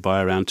 supported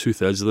by around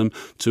 2/3 of them,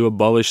 to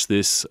abolish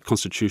this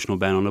constitutional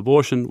ban on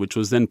abortion, which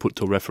was then put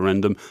to a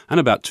referendum, and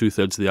about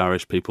 2/3 of the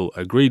Irish people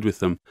agreed with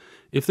them.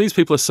 If these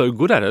people are so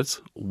good at it,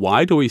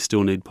 why do we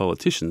still need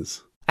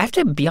politicians? I have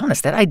to be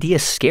honest, that idea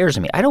scares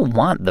me. I don't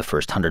want the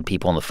first 100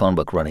 people in the phone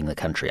book running the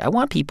country. I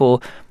want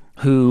people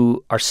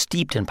who are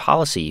steeped in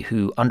policy,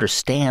 who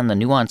understand the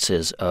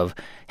nuances of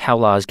how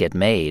laws get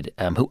made,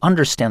 who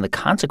understand the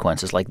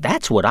consequences. Like,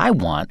 that's what I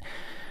want.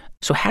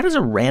 So how does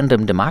a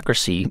random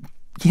democracy,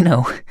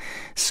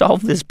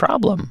 solve this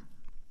problem?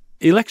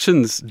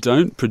 Elections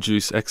don't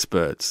produce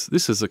experts.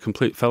 This is a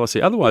complete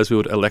fallacy. Otherwise, we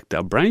would elect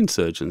our brain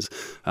surgeons.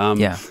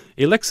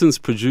 Elections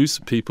produce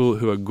people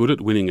who are good at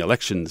winning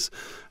elections.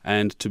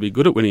 And to be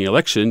good at winning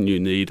election, you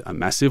need a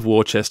massive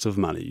war chest of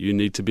money. You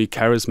need to be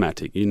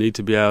charismatic. You need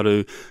to be able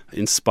to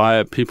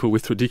inspire people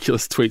with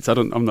ridiculous tweets.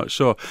 I'm not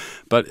sure.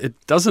 But it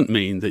doesn't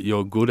mean that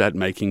you're good at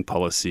making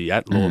policy,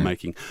 at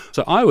lawmaking.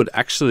 So I would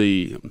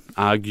actually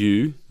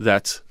argue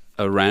that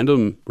a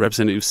random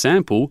representative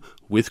sample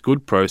with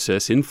good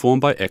process,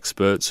 informed by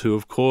experts who,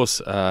 of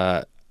course,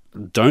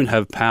 don't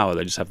have power,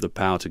 they just have the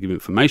power to give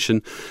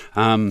information,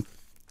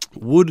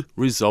 would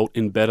result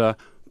in better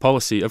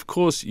policy. Of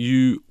course,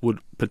 you would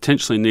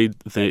potentially need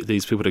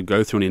these people to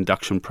go through an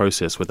induction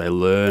process where they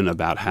learn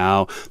about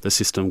how the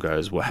system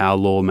goes, how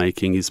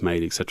lawmaking is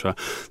made, etc.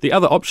 The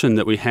other option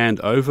that we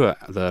hand over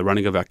the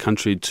running of our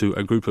country to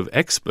a group of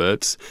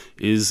experts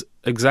is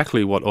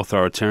exactly what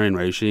authoritarian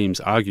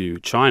regimes argue.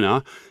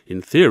 China,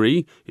 in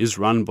theory, is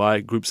run by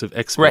groups of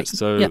experts. Right.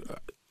 So,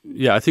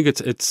 yeah, I think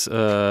it's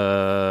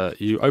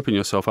you open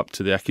yourself up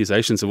to the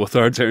accusations of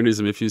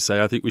authoritarianism if you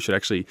say, I think we should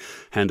actually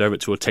hand over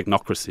to a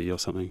technocracy or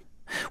something.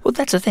 Well,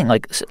 that's the thing.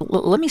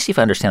 Let me see if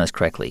I understand this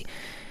correctly.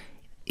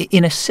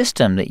 In a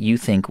system that you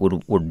think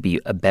would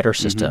be a better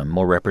system,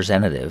 more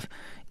representative,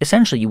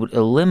 essentially you would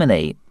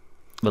eliminate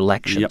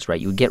elections, right?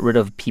 You would get rid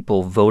of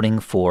people voting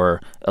for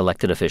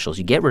elected officials.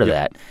 You get rid of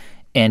that,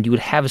 and you would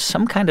have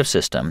some kind of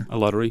system. A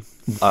lottery.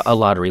 A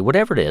lottery,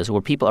 whatever it is,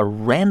 where people are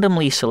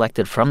randomly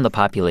selected from the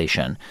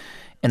population,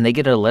 and they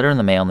get a letter in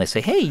the mail, and they say,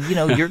 hey,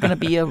 you're going to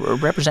be a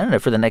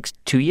representative for the next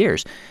 2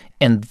 years.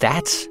 And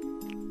that's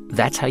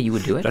how you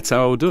would do it? That's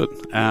how I would do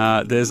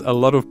it. There's a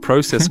lot of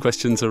process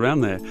questions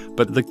around there.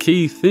 But the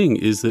key thing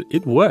is that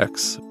it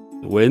works.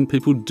 When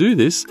people do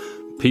this,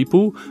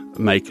 people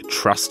make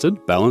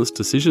trusted, balanced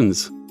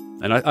decisions.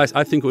 And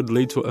I think it would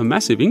lead to a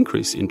massive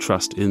increase in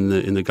trust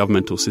in the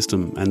governmental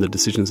system and the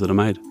decisions that are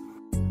made.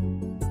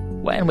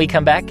 When we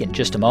come back in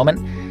just a moment,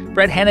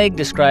 Brett Hennig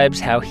describes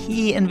how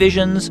he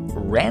envisions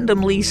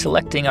randomly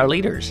selecting our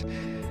leaders.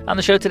 On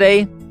the show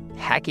today,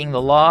 Hacking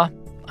the Law.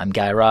 I'm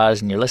Guy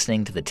Raz, and you're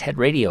listening to the TED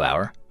Radio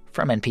Hour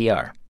from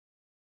NPR.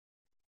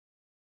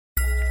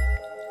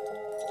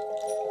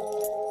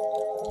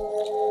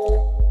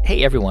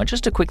 Hey, everyone,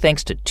 just a quick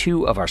thanks to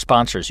two of our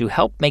sponsors who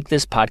help make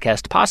this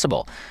podcast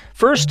possible.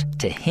 First,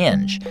 to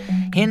Hinge.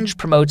 Hinge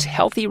promotes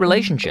healthy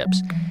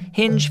relationships.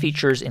 Hinge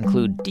features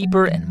include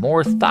deeper and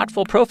more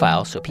thoughtful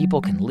profiles so people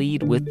can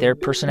lead with their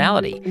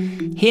personality.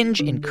 Hinge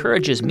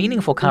encourages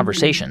meaningful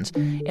conversations,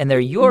 and their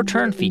Your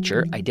Turn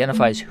feature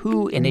identifies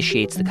who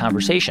initiates the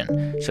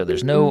conversation, so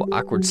there's no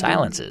awkward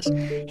silences.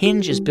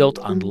 Hinge is built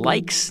on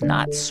likes,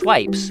 not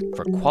swipes,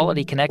 for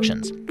quality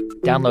connections.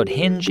 Download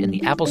Hinge in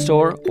the Apple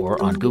Store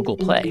or on Google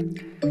Play.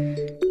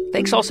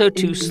 Thanks also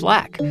to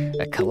Slack,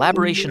 a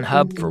collaboration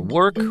hub for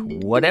work,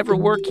 whatever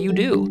work you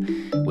do.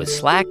 With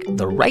Slack,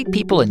 the right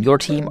people in your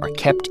team are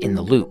kept in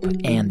the loop,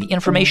 and the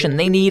information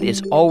they need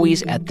is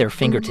always at their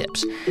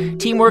fingertips.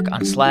 Teamwork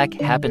on Slack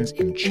happens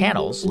in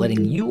channels,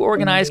 letting you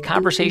organize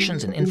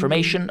conversations and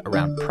information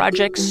around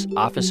projects,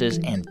 offices,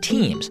 and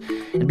teams.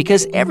 And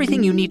because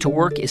everything you need to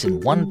work is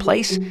in one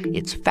place,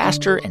 it's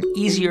faster and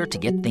easier to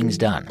get things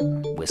done.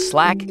 With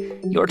Slack,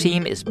 your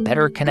team is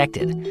better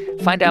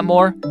connected. Find out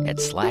more at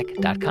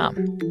slack.com.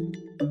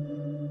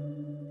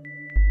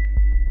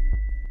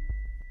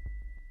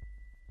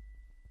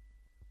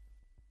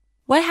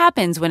 What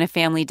happens when a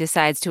family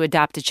decides to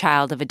adopt a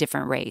child of a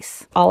different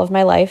race? All of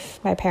my life,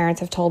 my parents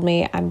have told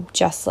me I'm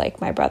just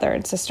like my brother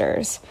and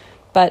sisters,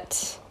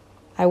 but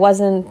I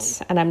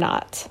wasn't, and I'm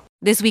not.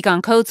 This week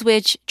on Code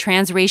Switch,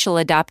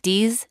 transracial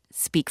adoptees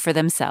speak for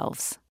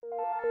themselves.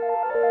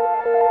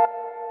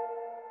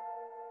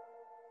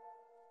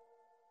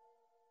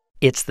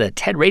 It's the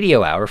TED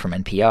Radio Hour from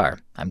NPR.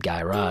 I'm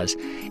Guy Raz.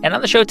 And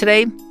on the show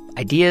today,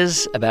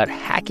 ideas about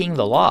hacking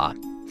the law.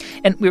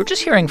 And we were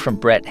just hearing from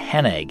Brett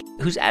Hennig,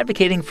 who's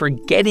advocating for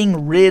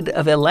getting rid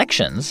of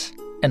elections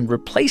and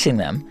replacing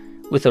them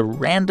with a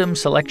random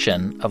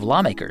selection of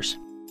lawmakers.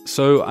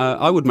 So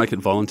I would make it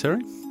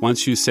voluntary.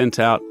 Once you sent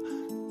out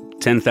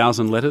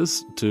 10,000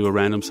 letters to a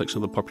random section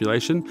of the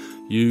population,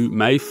 you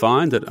may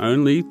find that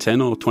only 10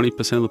 or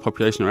 20% of the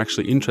population are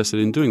actually interested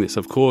in doing this.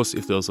 Of course,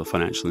 if there was a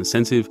financial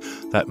incentive,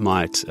 that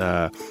might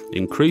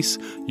increase.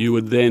 You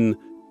would then,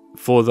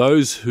 for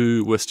those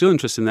who were still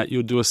interested in that, you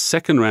would do a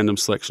second random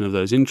selection of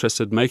those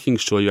interested, making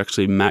sure you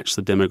actually match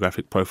the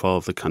demographic profile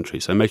of the country.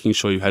 So making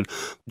sure you had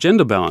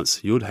gender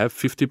balance. You would have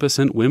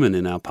 50% women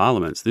in our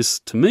parliaments. This,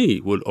 to me,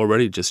 would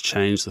already just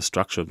change the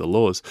structure of the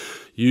laws.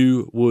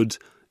 You would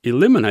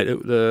eliminate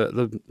it.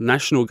 The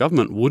national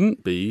government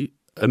wouldn't be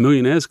a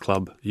millionaires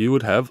club. You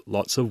would have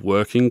lots of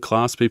working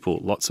class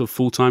people, lots of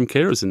full-time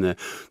carers in there.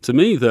 To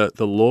me, the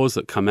laws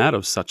that come out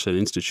of such an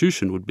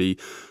institution would be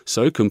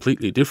so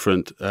completely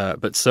different,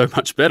 but so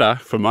much better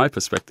from my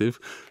perspective,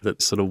 that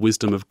sort of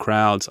wisdom of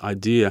crowds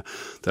idea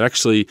that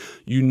actually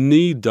you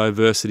need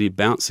diversity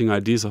bouncing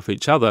ideas off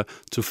each other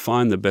to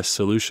find the best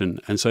solution.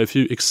 And so if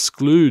you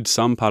exclude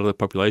some part of the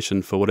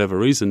population for whatever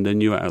reason,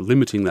 then you are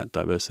limiting that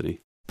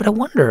diversity. But I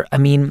wonder,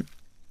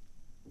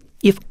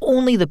 if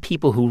only the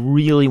people who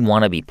really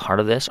want to be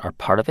part of this are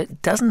part of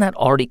it, doesn't that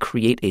already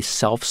create a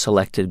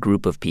self-selected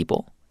group of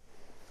people?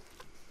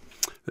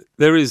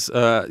 There is,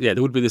 there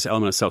would be this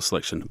element of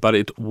self-selection, but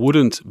it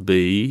wouldn't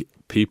be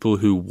people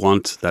who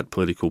want that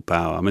political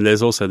power.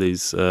 There's also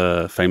these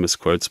famous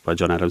quotes by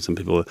John Adams and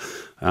people,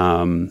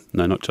 no,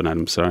 not John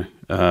Adams, sorry,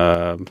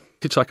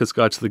 Hitchhiker's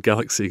Guide to the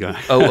Galaxy guy.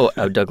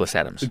 Douglas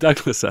Adams.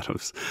 Douglas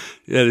Adams.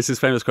 Yeah, this is a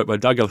famous quote by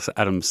Douglas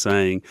Adams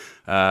saying,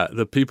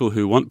 the people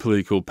who want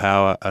political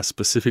power are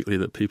specifically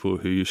the people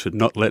who you should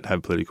not let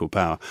have political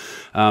power.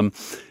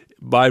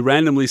 By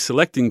randomly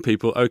selecting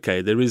people,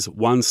 okay, there is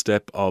one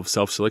step of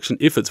self-selection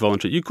if it's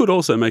voluntary. You could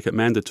also make it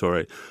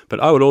mandatory,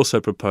 but I would also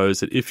propose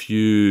that if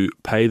you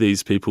pay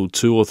these people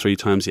 2 or 3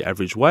 times the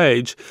average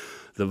wage,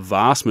 the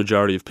vast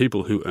majority of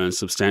people who earn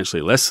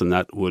substantially less than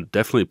that would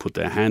definitely put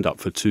their hand up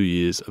for 2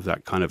 years of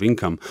that kind of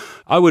income.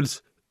 I would,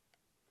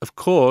 of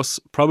course,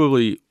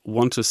 probably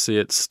want to see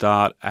it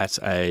start at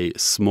a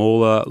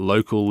smaller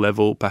local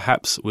level,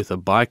 perhaps with a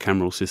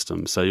bicameral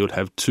system. So you would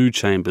have 2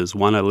 chambers,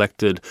 one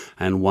elected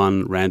and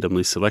one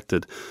randomly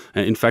selected.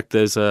 And in fact,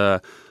 there's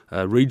a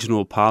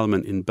regional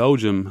parliament in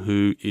Belgium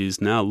who is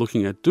now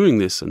looking at doing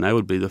this, and they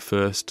would be the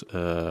first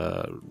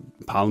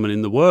parliament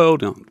in the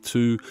world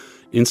to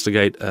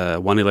instigate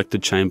one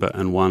elected chamber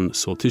and one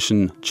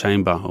sortition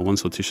chamber or one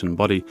sortition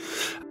body.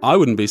 I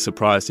wouldn't be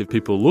surprised if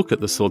people look at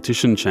the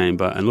sortition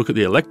chamber and look at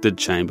the elected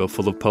chamber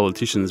full of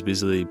politicians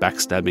busily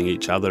backstabbing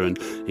each other and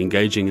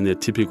engaging in their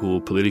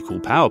typical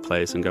political power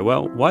plays and go,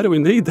 well, why do we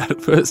need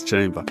that first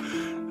chamber?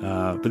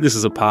 But this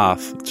is a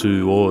path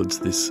towards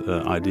this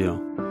ideal.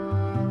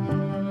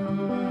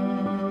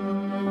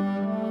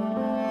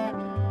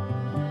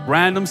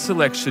 Random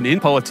selection in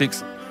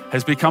politics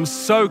has become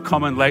so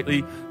common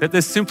lately that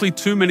there's simply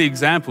too many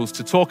examples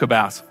to talk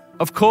about.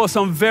 Of course,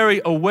 I'm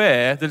very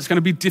aware that it's going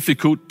to be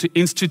difficult to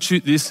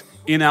institute this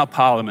in our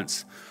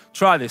parliaments.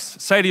 Try this.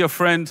 Say to your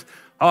friend,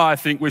 I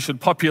think we should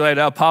populate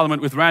our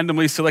parliament with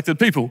randomly selected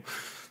people.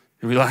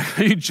 You'll be like,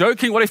 are you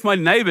joking? What if my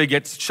neighbour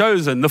gets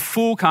chosen? The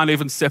fool can't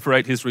even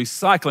separate his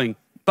recycling.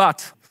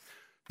 But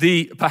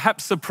the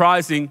perhaps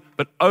surprising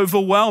but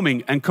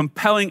overwhelming and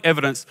compelling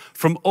evidence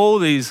from all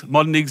these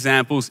modern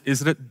examples is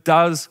that it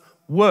does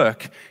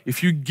work.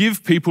 If you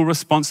give people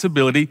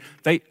responsibility,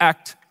 they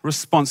act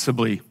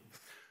responsibly.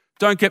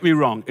 Don't get me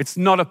wrong, it's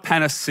not a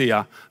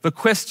panacea. The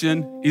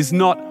question is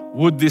not,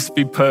 would this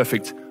be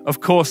perfect? Of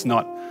course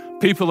not.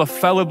 People are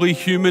fallibly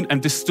human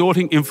and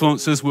distorting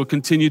influences will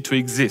continue to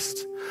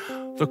exist.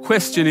 The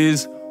question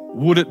is,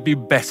 would it be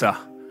better?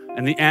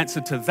 And the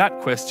answer to that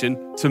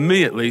question, to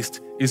me at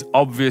least, is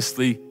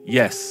obviously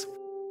yes.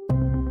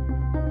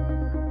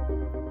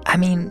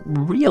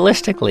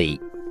 Realistically,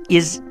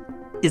 is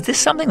this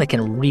something that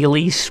can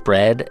really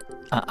spread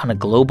on a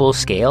global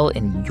scale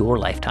in your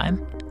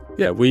lifetime?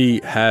 Yeah, we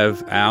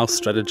have our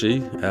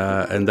strategy,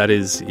 and that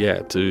is,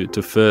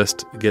 to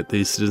first get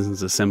these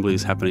citizens'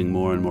 assemblies happening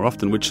more and more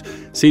often, which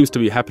seems to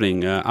be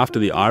happening. After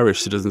the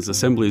Irish citizens'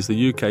 assemblies,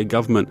 the UK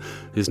government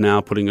is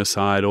now putting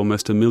aside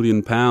almost £1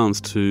 million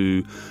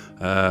to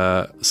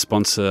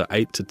sponsor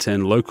 8 to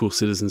 10 local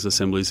citizens'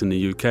 assemblies in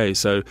the UK.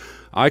 So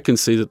I can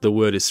see that the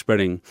word is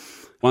spreading.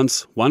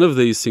 Once one of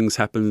these things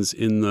happens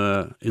in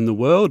the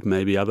world,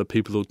 maybe other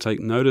people will take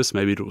notice,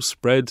 maybe it will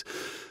spread.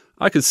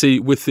 I could see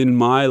within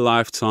my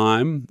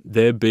lifetime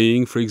there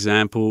being, for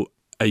example,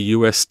 a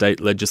US state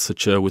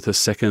legislature with a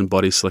second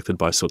body selected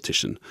by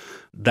sortition.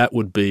 That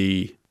would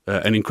be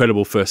an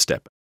incredible first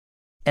step.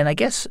 And I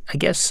guess,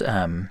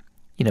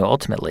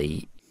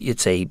 ultimately,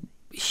 it's a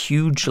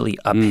hugely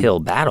uphill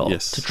battle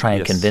to try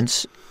and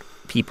convince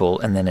people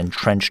and then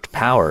entrenched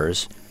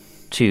powers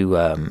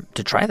to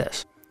try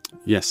this.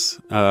 Yes.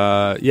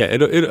 I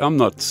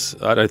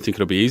don't think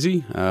it'll be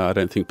easy. I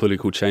don't think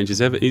political change is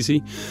ever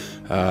easy,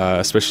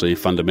 especially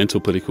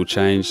fundamental political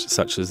change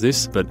such as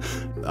this. But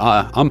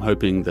I'm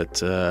hoping that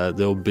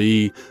there'll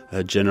be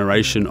a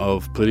generation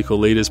of political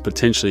leaders,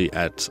 potentially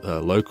at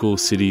local,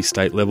 city,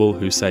 state level,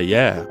 who say,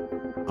 yeah,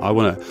 I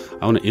want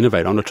to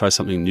innovate. I want to try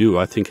something new.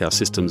 I think our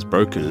system's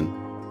broken,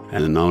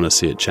 and I want to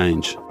see it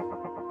change.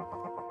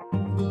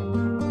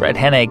 Brett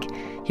Hennig,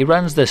 he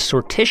runs the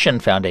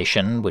Sortition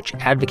Foundation, which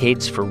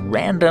advocates for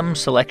random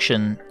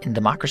selection in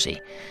democracy.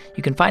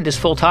 You can find his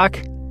full talk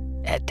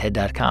at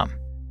TED.com.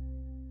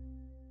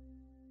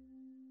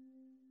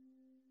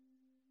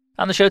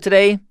 On the show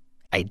today,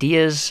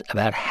 ideas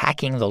about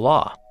hacking the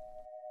law.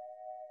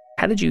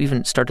 How did you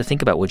even start to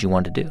think about what you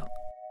wanted to do?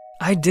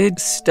 I did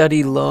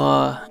study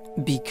law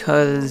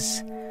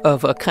because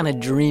of a kind of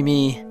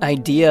dreamy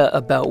idea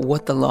about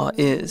what the law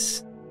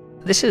is.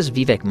 This is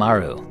Vivek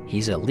Maru.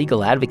 He's a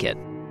legal advocate.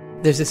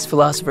 There's this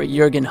philosopher,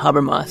 Jürgen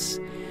Habermas,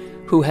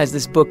 who has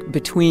this book,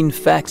 Between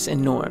Facts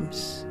and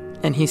Norms.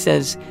 And he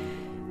says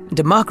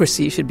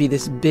democracy should be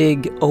this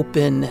big,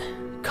 open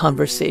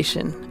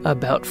conversation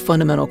about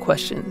fundamental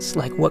questions,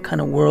 like what kind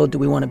of world do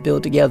we want to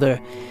build together?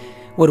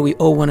 What do we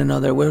owe one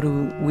another? Where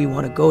do we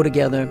want to go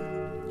together?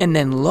 And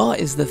then law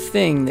is the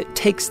thing that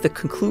takes the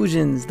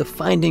conclusions, the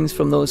findings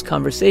from those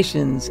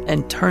conversations,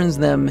 and turns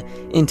them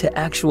into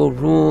actual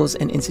rules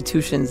and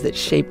institutions that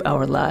shape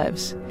our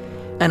lives.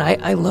 And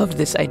I loved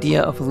this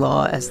idea of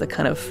law as the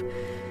kind of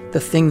the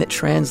thing that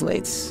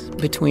translates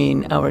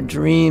between our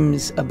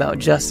dreams about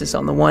justice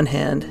on the one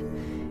hand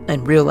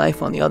and real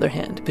life on the other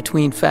hand,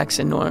 between facts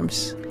and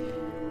norms.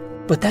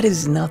 But that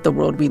is not the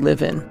world we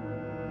live in.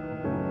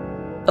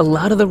 A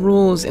lot of the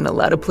rules in a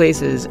lot of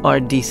places are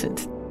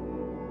decent,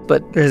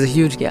 but there's a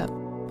huge gap.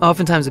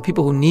 Oftentimes the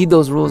people who need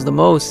those rules the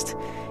most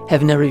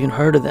have never even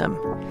heard of them.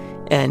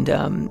 And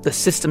the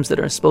systems that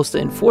are supposed to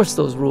enforce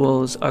those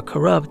rules are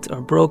corrupt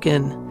or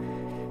broken,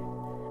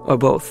 or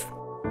both.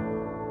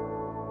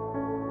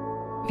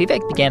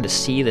 Vivek began to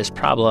see this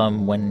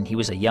problem when he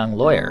was a young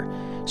lawyer.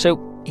 So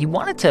he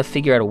wanted to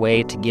figure out a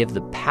way to give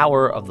the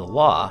power of the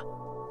law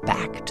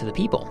back to the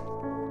people.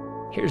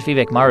 Here's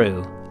Vivek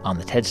Maru on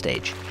the TED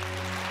stage.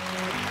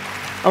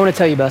 I want to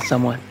tell you about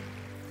someone.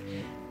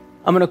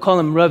 I'm going to call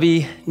him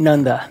Ravi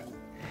Nanda.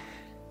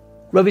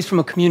 Ravi's from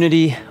a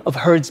community of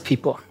herds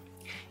people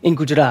in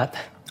Gujarat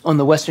on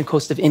the western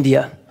coast of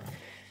India,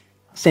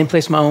 same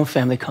place my own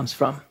family comes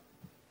from.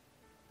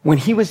 When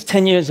he was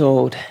 10 years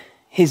old,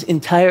 his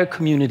entire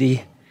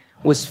community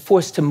was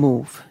forced to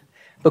move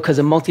because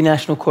a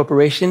multinational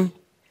corporation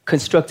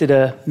constructed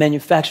a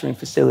manufacturing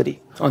facility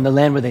on the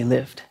land where they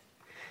lived.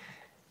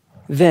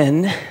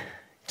 Then,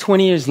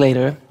 20 years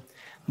later,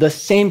 the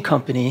same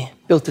company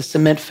built a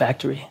cement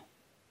factory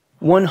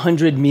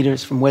 100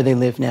 meters from where they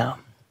live now.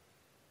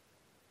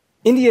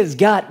 India's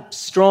got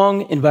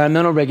strong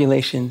environmental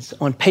regulations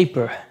on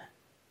paper,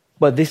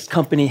 but this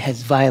company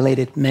has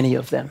violated many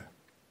of them.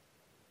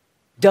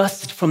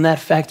 Dust from that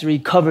factory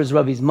covers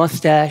Ravi's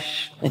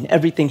mustache and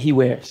everything he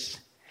wears.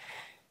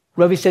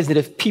 Ravi says that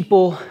if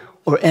people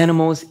or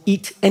animals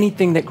eat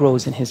anything that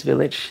grows in his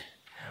village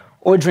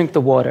or drink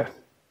the water,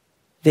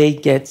 they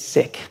get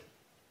sick.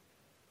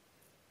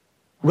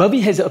 Ravi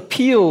has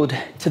appealed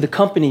to the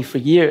company for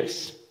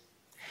years.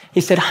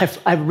 He said,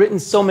 I've written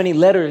so many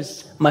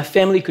letters, my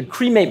family could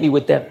cremate me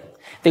with them.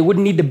 They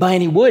wouldn't need to buy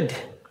any wood.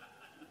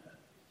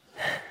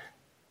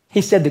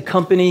 He said the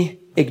company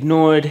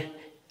ignored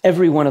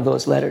every one of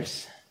those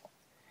letters.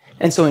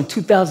 And so in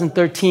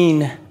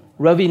 2013,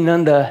 Ravi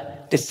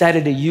Nanda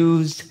decided to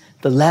use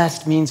the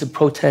last means of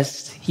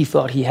protest he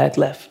thought he had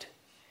left.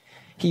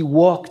 He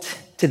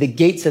walked to the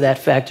gates of that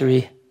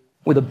factory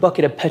with a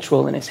bucket of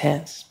petrol in his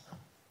hands,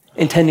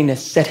 intending to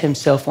set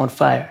himself on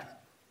fire.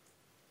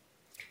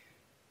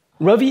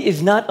 Ravi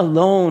is not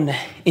alone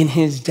in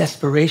his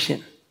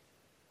desperation.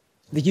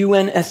 The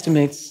UN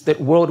estimates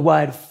that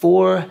worldwide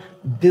 4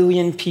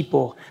 billion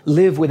people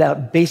live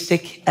without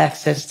basic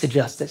access to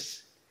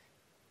justice.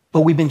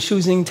 But we've been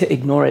choosing to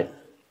ignore it.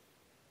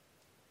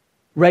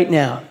 Right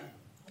now,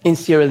 in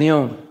Sierra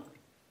Leone,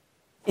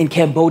 in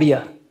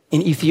Cambodia,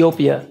 in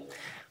Ethiopia,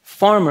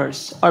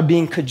 farmers are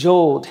being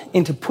cajoled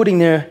into putting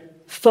their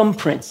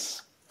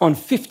thumbprints on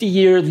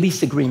 50-year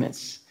lease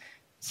agreements,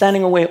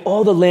 signing away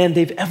all the land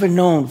they've ever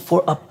known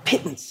for a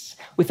pittance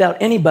without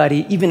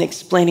anybody even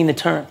explaining the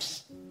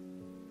terms.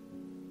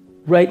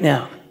 Right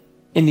now,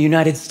 in the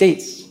United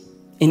States,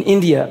 in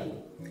India,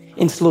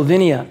 in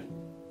Slovenia,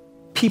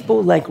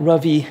 people like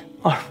Ravi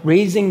are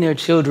raising their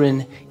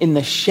children in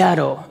the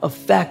shadow of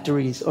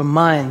factories or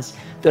mines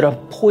that are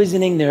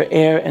poisoning their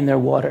air and their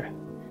water.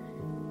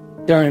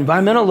 There are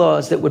environmental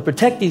laws that would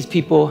protect these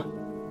people,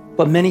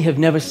 but many have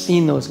never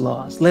seen those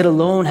laws, let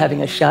alone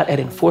having a shot at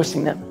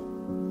enforcing them.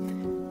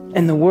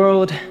 And the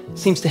world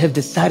seems to have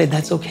decided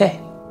that's okay.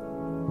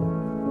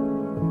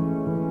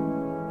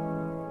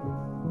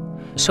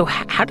 So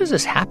how does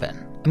this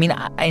happen? I mean,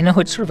 I know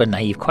it's sort of a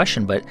naive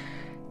question, but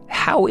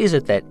how is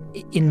it that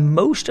in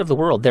most of the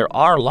world there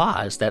are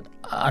laws that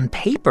on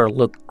paper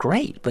look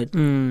great, but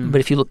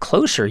if you look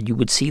closer, you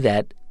would see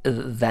that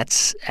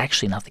that's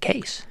actually not the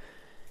case?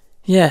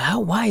 Yeah,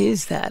 why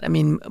is that? I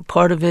mean,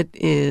 part of it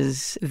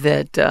is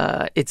that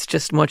it's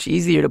just much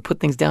easier to put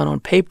things down on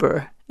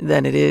paper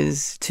than it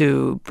is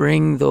to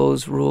bring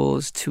those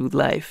rules to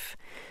life.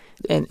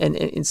 And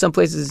in some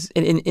places,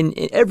 in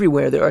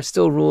everywhere, there are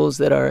still rules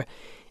that are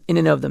in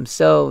and of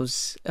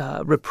themselves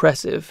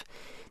repressive.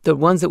 The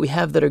ones that we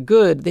have that are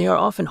good, they are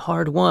often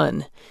hard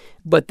won.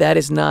 But that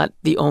is not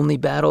the only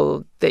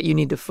battle that you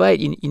need to fight.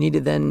 You need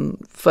to then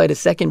fight a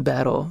second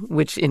battle,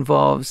 which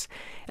involves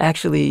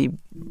actually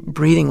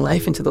breathing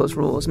life into those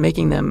rules,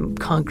 making them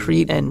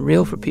concrete and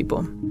real for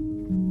people.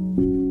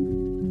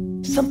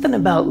 Something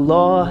about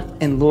law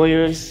and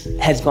lawyers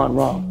has gone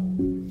wrong.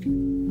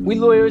 We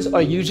lawyers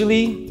are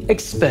usually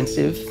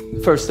expensive,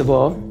 first of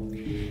all,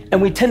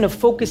 and we tend to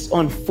focus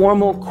on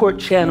formal court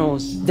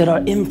channels that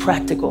are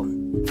impractical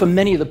for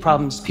many of the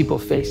problems people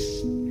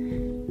face.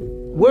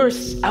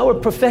 Worse, our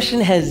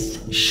profession has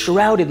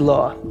shrouded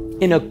law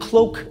in a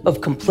cloak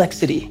of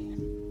complexity.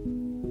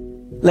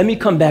 Let me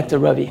come back to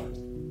Ravi.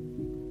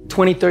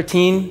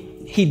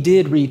 2013, he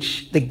did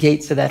reach the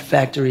gates of that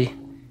factory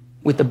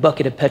with the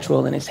bucket of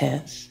petrol in his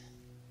hands.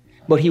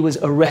 But he was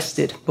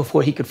arrested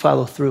before he could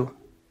follow through.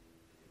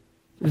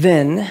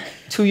 Then,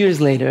 2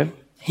 years later,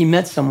 he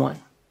met someone.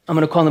 I'm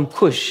going to call him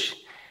Kush.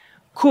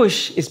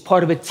 Kush is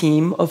part of a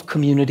team of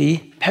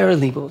community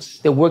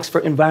paralegals that works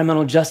for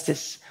environmental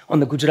justice on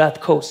the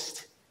Gujarat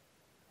coast.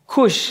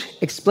 Kush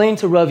explained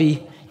to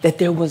Ravi that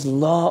there was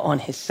law on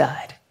his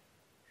side.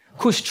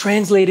 Kush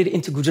translated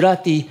into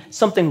Gujarati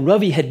something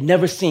Ravi had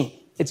never seen.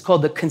 It's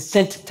called the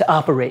consent to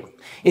operate.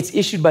 It's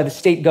issued by the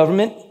state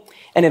government,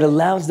 and it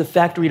allows the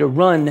factory to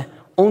run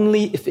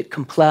only if it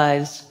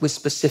complies with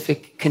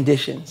specific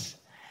conditions.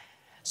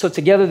 So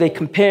together they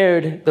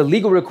compared the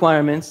legal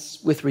requirements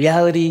with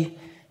reality,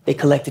 they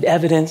collected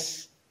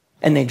evidence,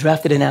 and they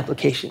drafted an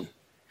application.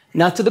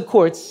 Not to the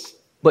courts,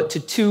 but to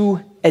two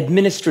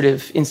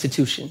administrative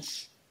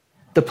institutions,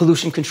 the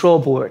Pollution Control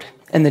Board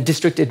and the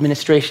district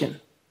administration.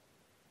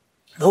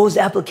 Those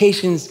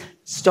applications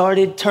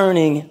started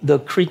turning the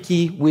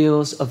creaky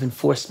wheels of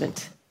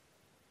enforcement.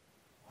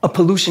 A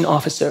pollution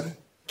officer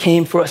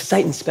came for a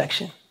site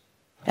inspection.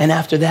 And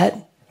after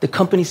that, the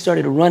company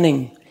started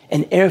running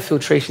an air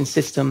filtration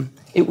system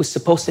it was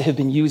supposed to have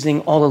been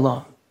using all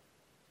along.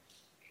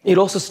 It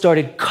also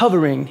started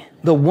covering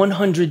the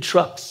 100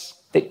 trucks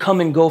that come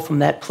and go from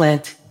that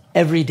plant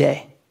every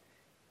day.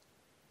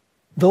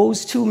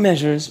 Those two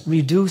measures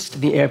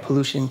reduced the air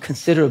pollution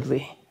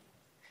considerably.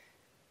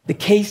 The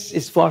case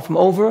is far from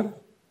over,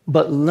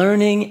 but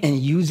learning and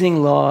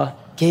using law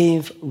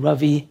gave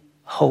Ravi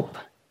hope.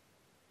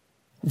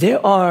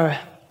 There are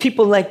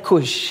people like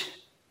Kush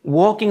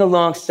walking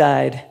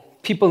alongside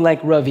people like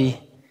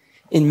Ravi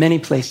in many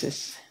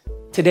places.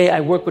 Today,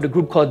 I work with a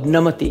group called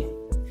Namati.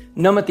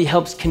 Namati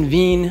helps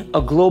convene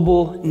a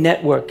global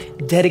network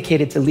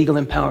dedicated to legal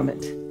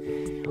empowerment.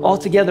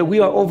 Altogether, we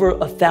are over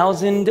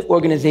 1,000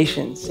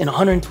 organizations in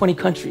 120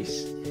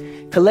 countries.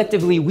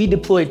 Collectively, we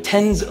deploy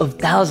tens of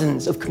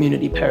thousands of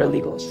community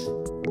paralegals.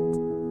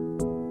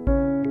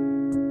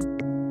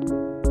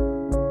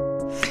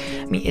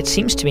 I mean, it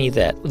seems to me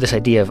that this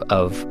idea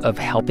of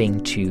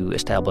helping to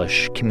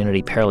establish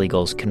community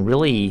paralegals can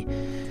really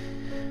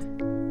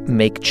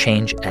make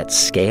change at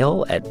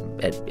scale, at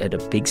a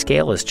big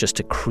scale, is just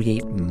to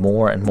create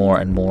more and more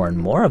and more and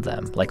more of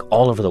them, like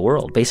all over the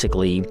world.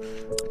 Basically,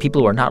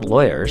 people who are not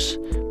lawyers,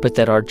 but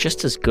that are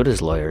just as good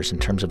as lawyers in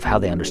terms of how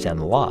they understand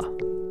the law.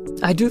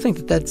 I do think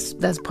that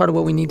that's part of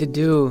what we need to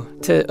do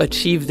to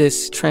achieve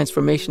this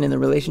transformation in the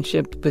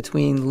relationship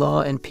between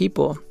law and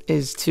people,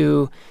 is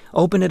to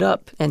open it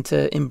up and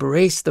to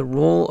embrace the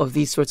role of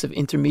these sorts of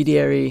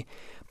intermediary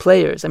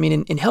players. I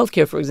mean, in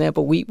healthcare, for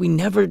example, we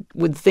never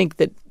would think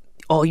that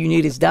all you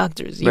need is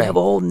doctors. You have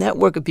a whole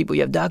network of people.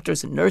 You have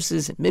doctors and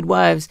nurses and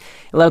midwives.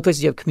 In a lot of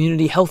places you have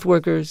community health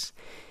workers.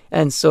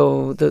 And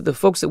so the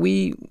folks that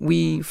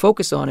we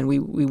focus on and we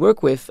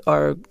work with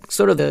are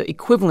sort of the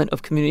equivalent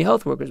of community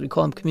health workers. We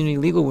call them community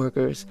legal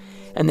workers,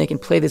 and they can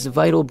play this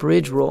vital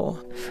bridge role,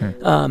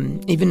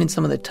 even in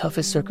some of the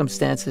toughest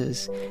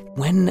circumstances.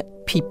 When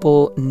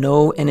people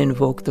know and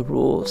invoke the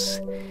rules,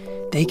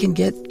 they can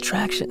get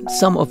traction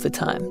some of the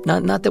time.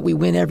 Not that we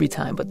win every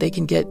time, but they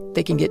can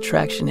get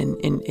traction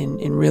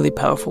in really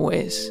powerful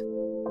ways.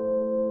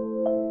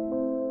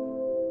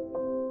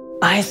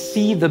 I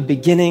see the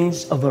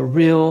beginnings of a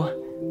real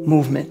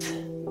movement,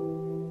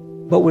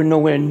 but we're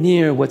nowhere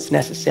near what's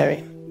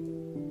necessary.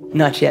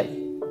 Not yet.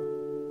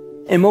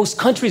 In most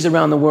countries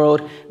around the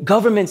world,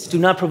 governments do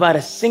not provide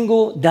a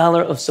single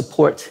dollar of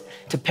support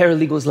to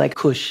paralegals like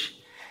Kush.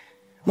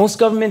 Most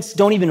governments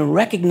don't even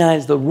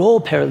recognize the role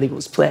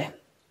paralegals play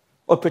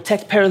or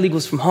protect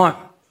paralegals from harm.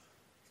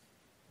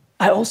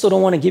 I also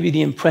don't want to give you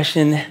the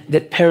impression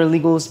that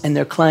paralegals and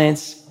their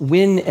clients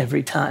win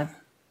every time.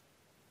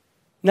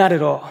 Not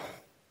at all.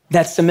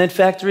 That cement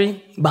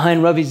factory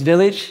behind Ravi's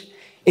village,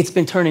 It's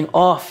been turning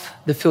off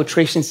the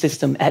filtration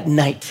system at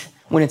night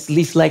when it's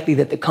least likely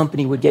that the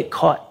company would get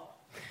caught.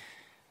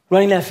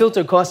 Running that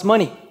filter costs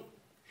money.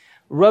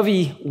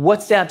 Ravi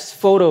WhatsApps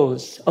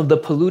photos of the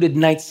polluted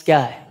night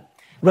sky.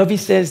 Ravi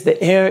says the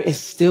air is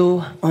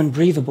still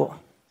unbreathable.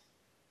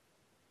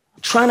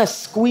 Trying to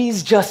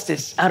squeeze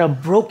justice out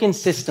of broken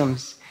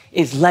systems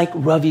is like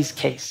Ravi's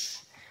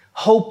case.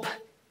 Hope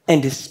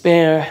and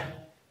despair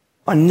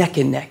are neck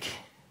and neck.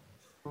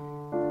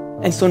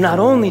 And so not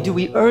only do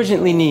we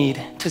urgently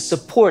need to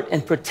support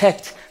and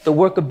protect the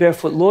work of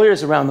barefoot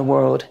lawyers around the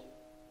world,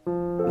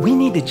 we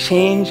need to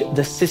change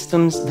the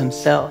systems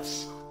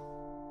themselves.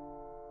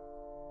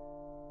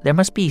 There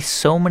must be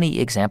so many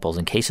examples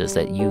and cases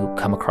that you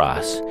come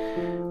across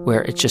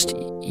where it's just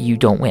you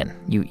don't win.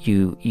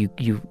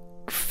 You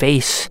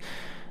face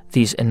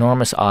these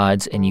enormous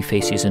odds and you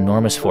face these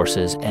enormous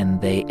forces,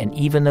 and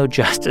even though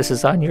justice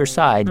is on your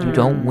side, you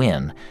don't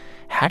win.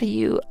 How do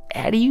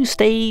you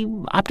stay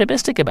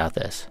optimistic about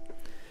this?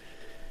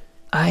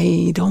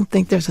 I don't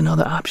think there's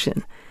another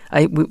option.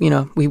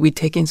 We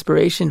take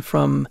inspiration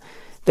from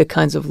the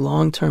kinds of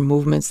long-term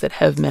movements that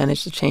have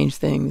managed to change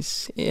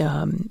things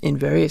in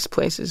various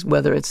places,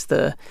 whether it's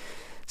the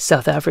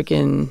South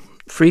African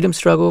freedom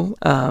struggle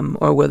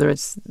or whether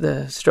it's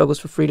the struggles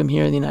for freedom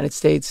here in the United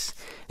States.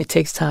 It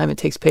takes time, it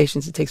takes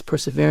patience, it takes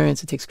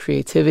perseverance, it takes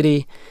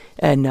creativity.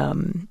 And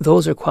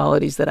those are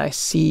qualities that I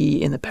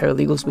see in the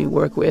paralegals we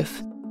work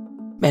with.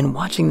 And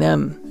watching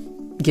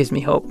them gives me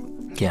hope.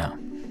 Yeah.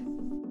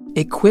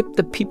 Equip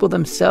the people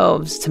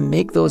themselves to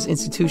make those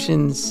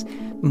institutions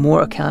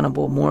more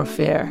accountable, more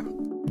fair.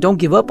 Don't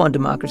give up on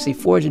democracy.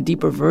 Forge a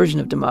deeper version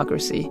of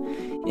democracy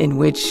in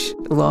which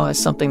law is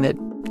something that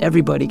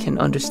everybody can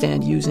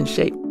understand, use, and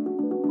shape.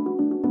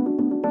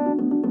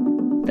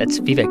 That's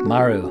Vivek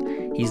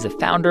Maru. He's the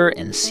founder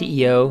and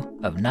CEO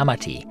of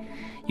Namati.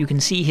 You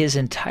can see his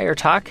entire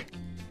talk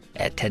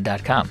at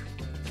TED.com.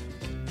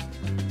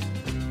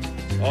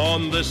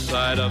 On this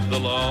side of the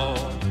law,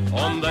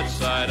 on that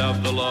side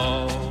of the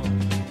law,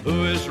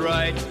 who is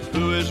right,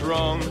 who is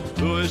wrong,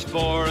 who is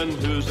for and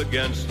who's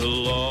against the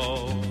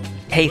law?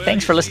 Hey,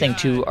 thanks for listening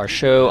to our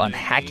show on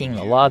hacking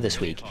the law this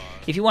week.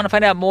 If you want to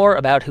find out more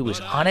about who was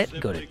on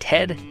it, go to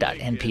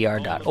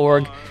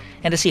ted.npr.org.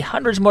 And to see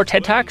hundreds more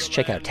TED Talks,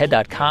 check out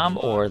TED.com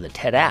or the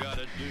TED app.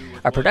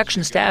 Our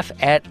production staff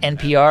at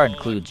NPR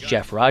includes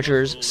Jeff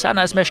Rogers,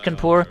 Sanaz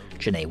Meshkinpour,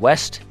 Janae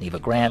West, Neva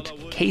Grant,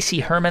 Casey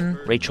Herman,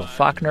 Rachel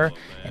Faulkner,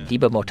 and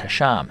Diba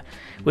Motasham,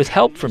 with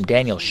help from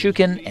Daniel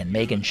Shukin and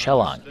Megan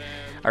Shellong.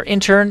 Our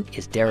intern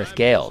is Dareth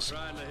Gales.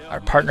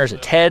 Our partners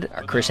at TED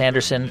are Chris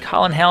Anderson,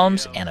 Colin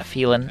Helms, Anna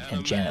Phelan,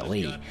 and Janet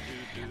Lee.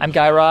 I'm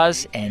Guy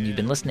Raz, and you've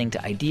been listening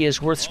to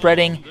Ideas Worth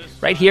Spreading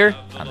right here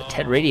on the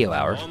TED Radio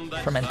Hour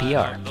from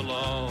NPR.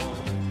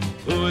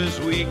 Who is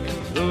weak,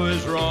 who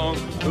is wrong,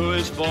 who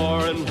is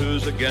for and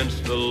who's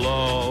against the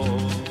law?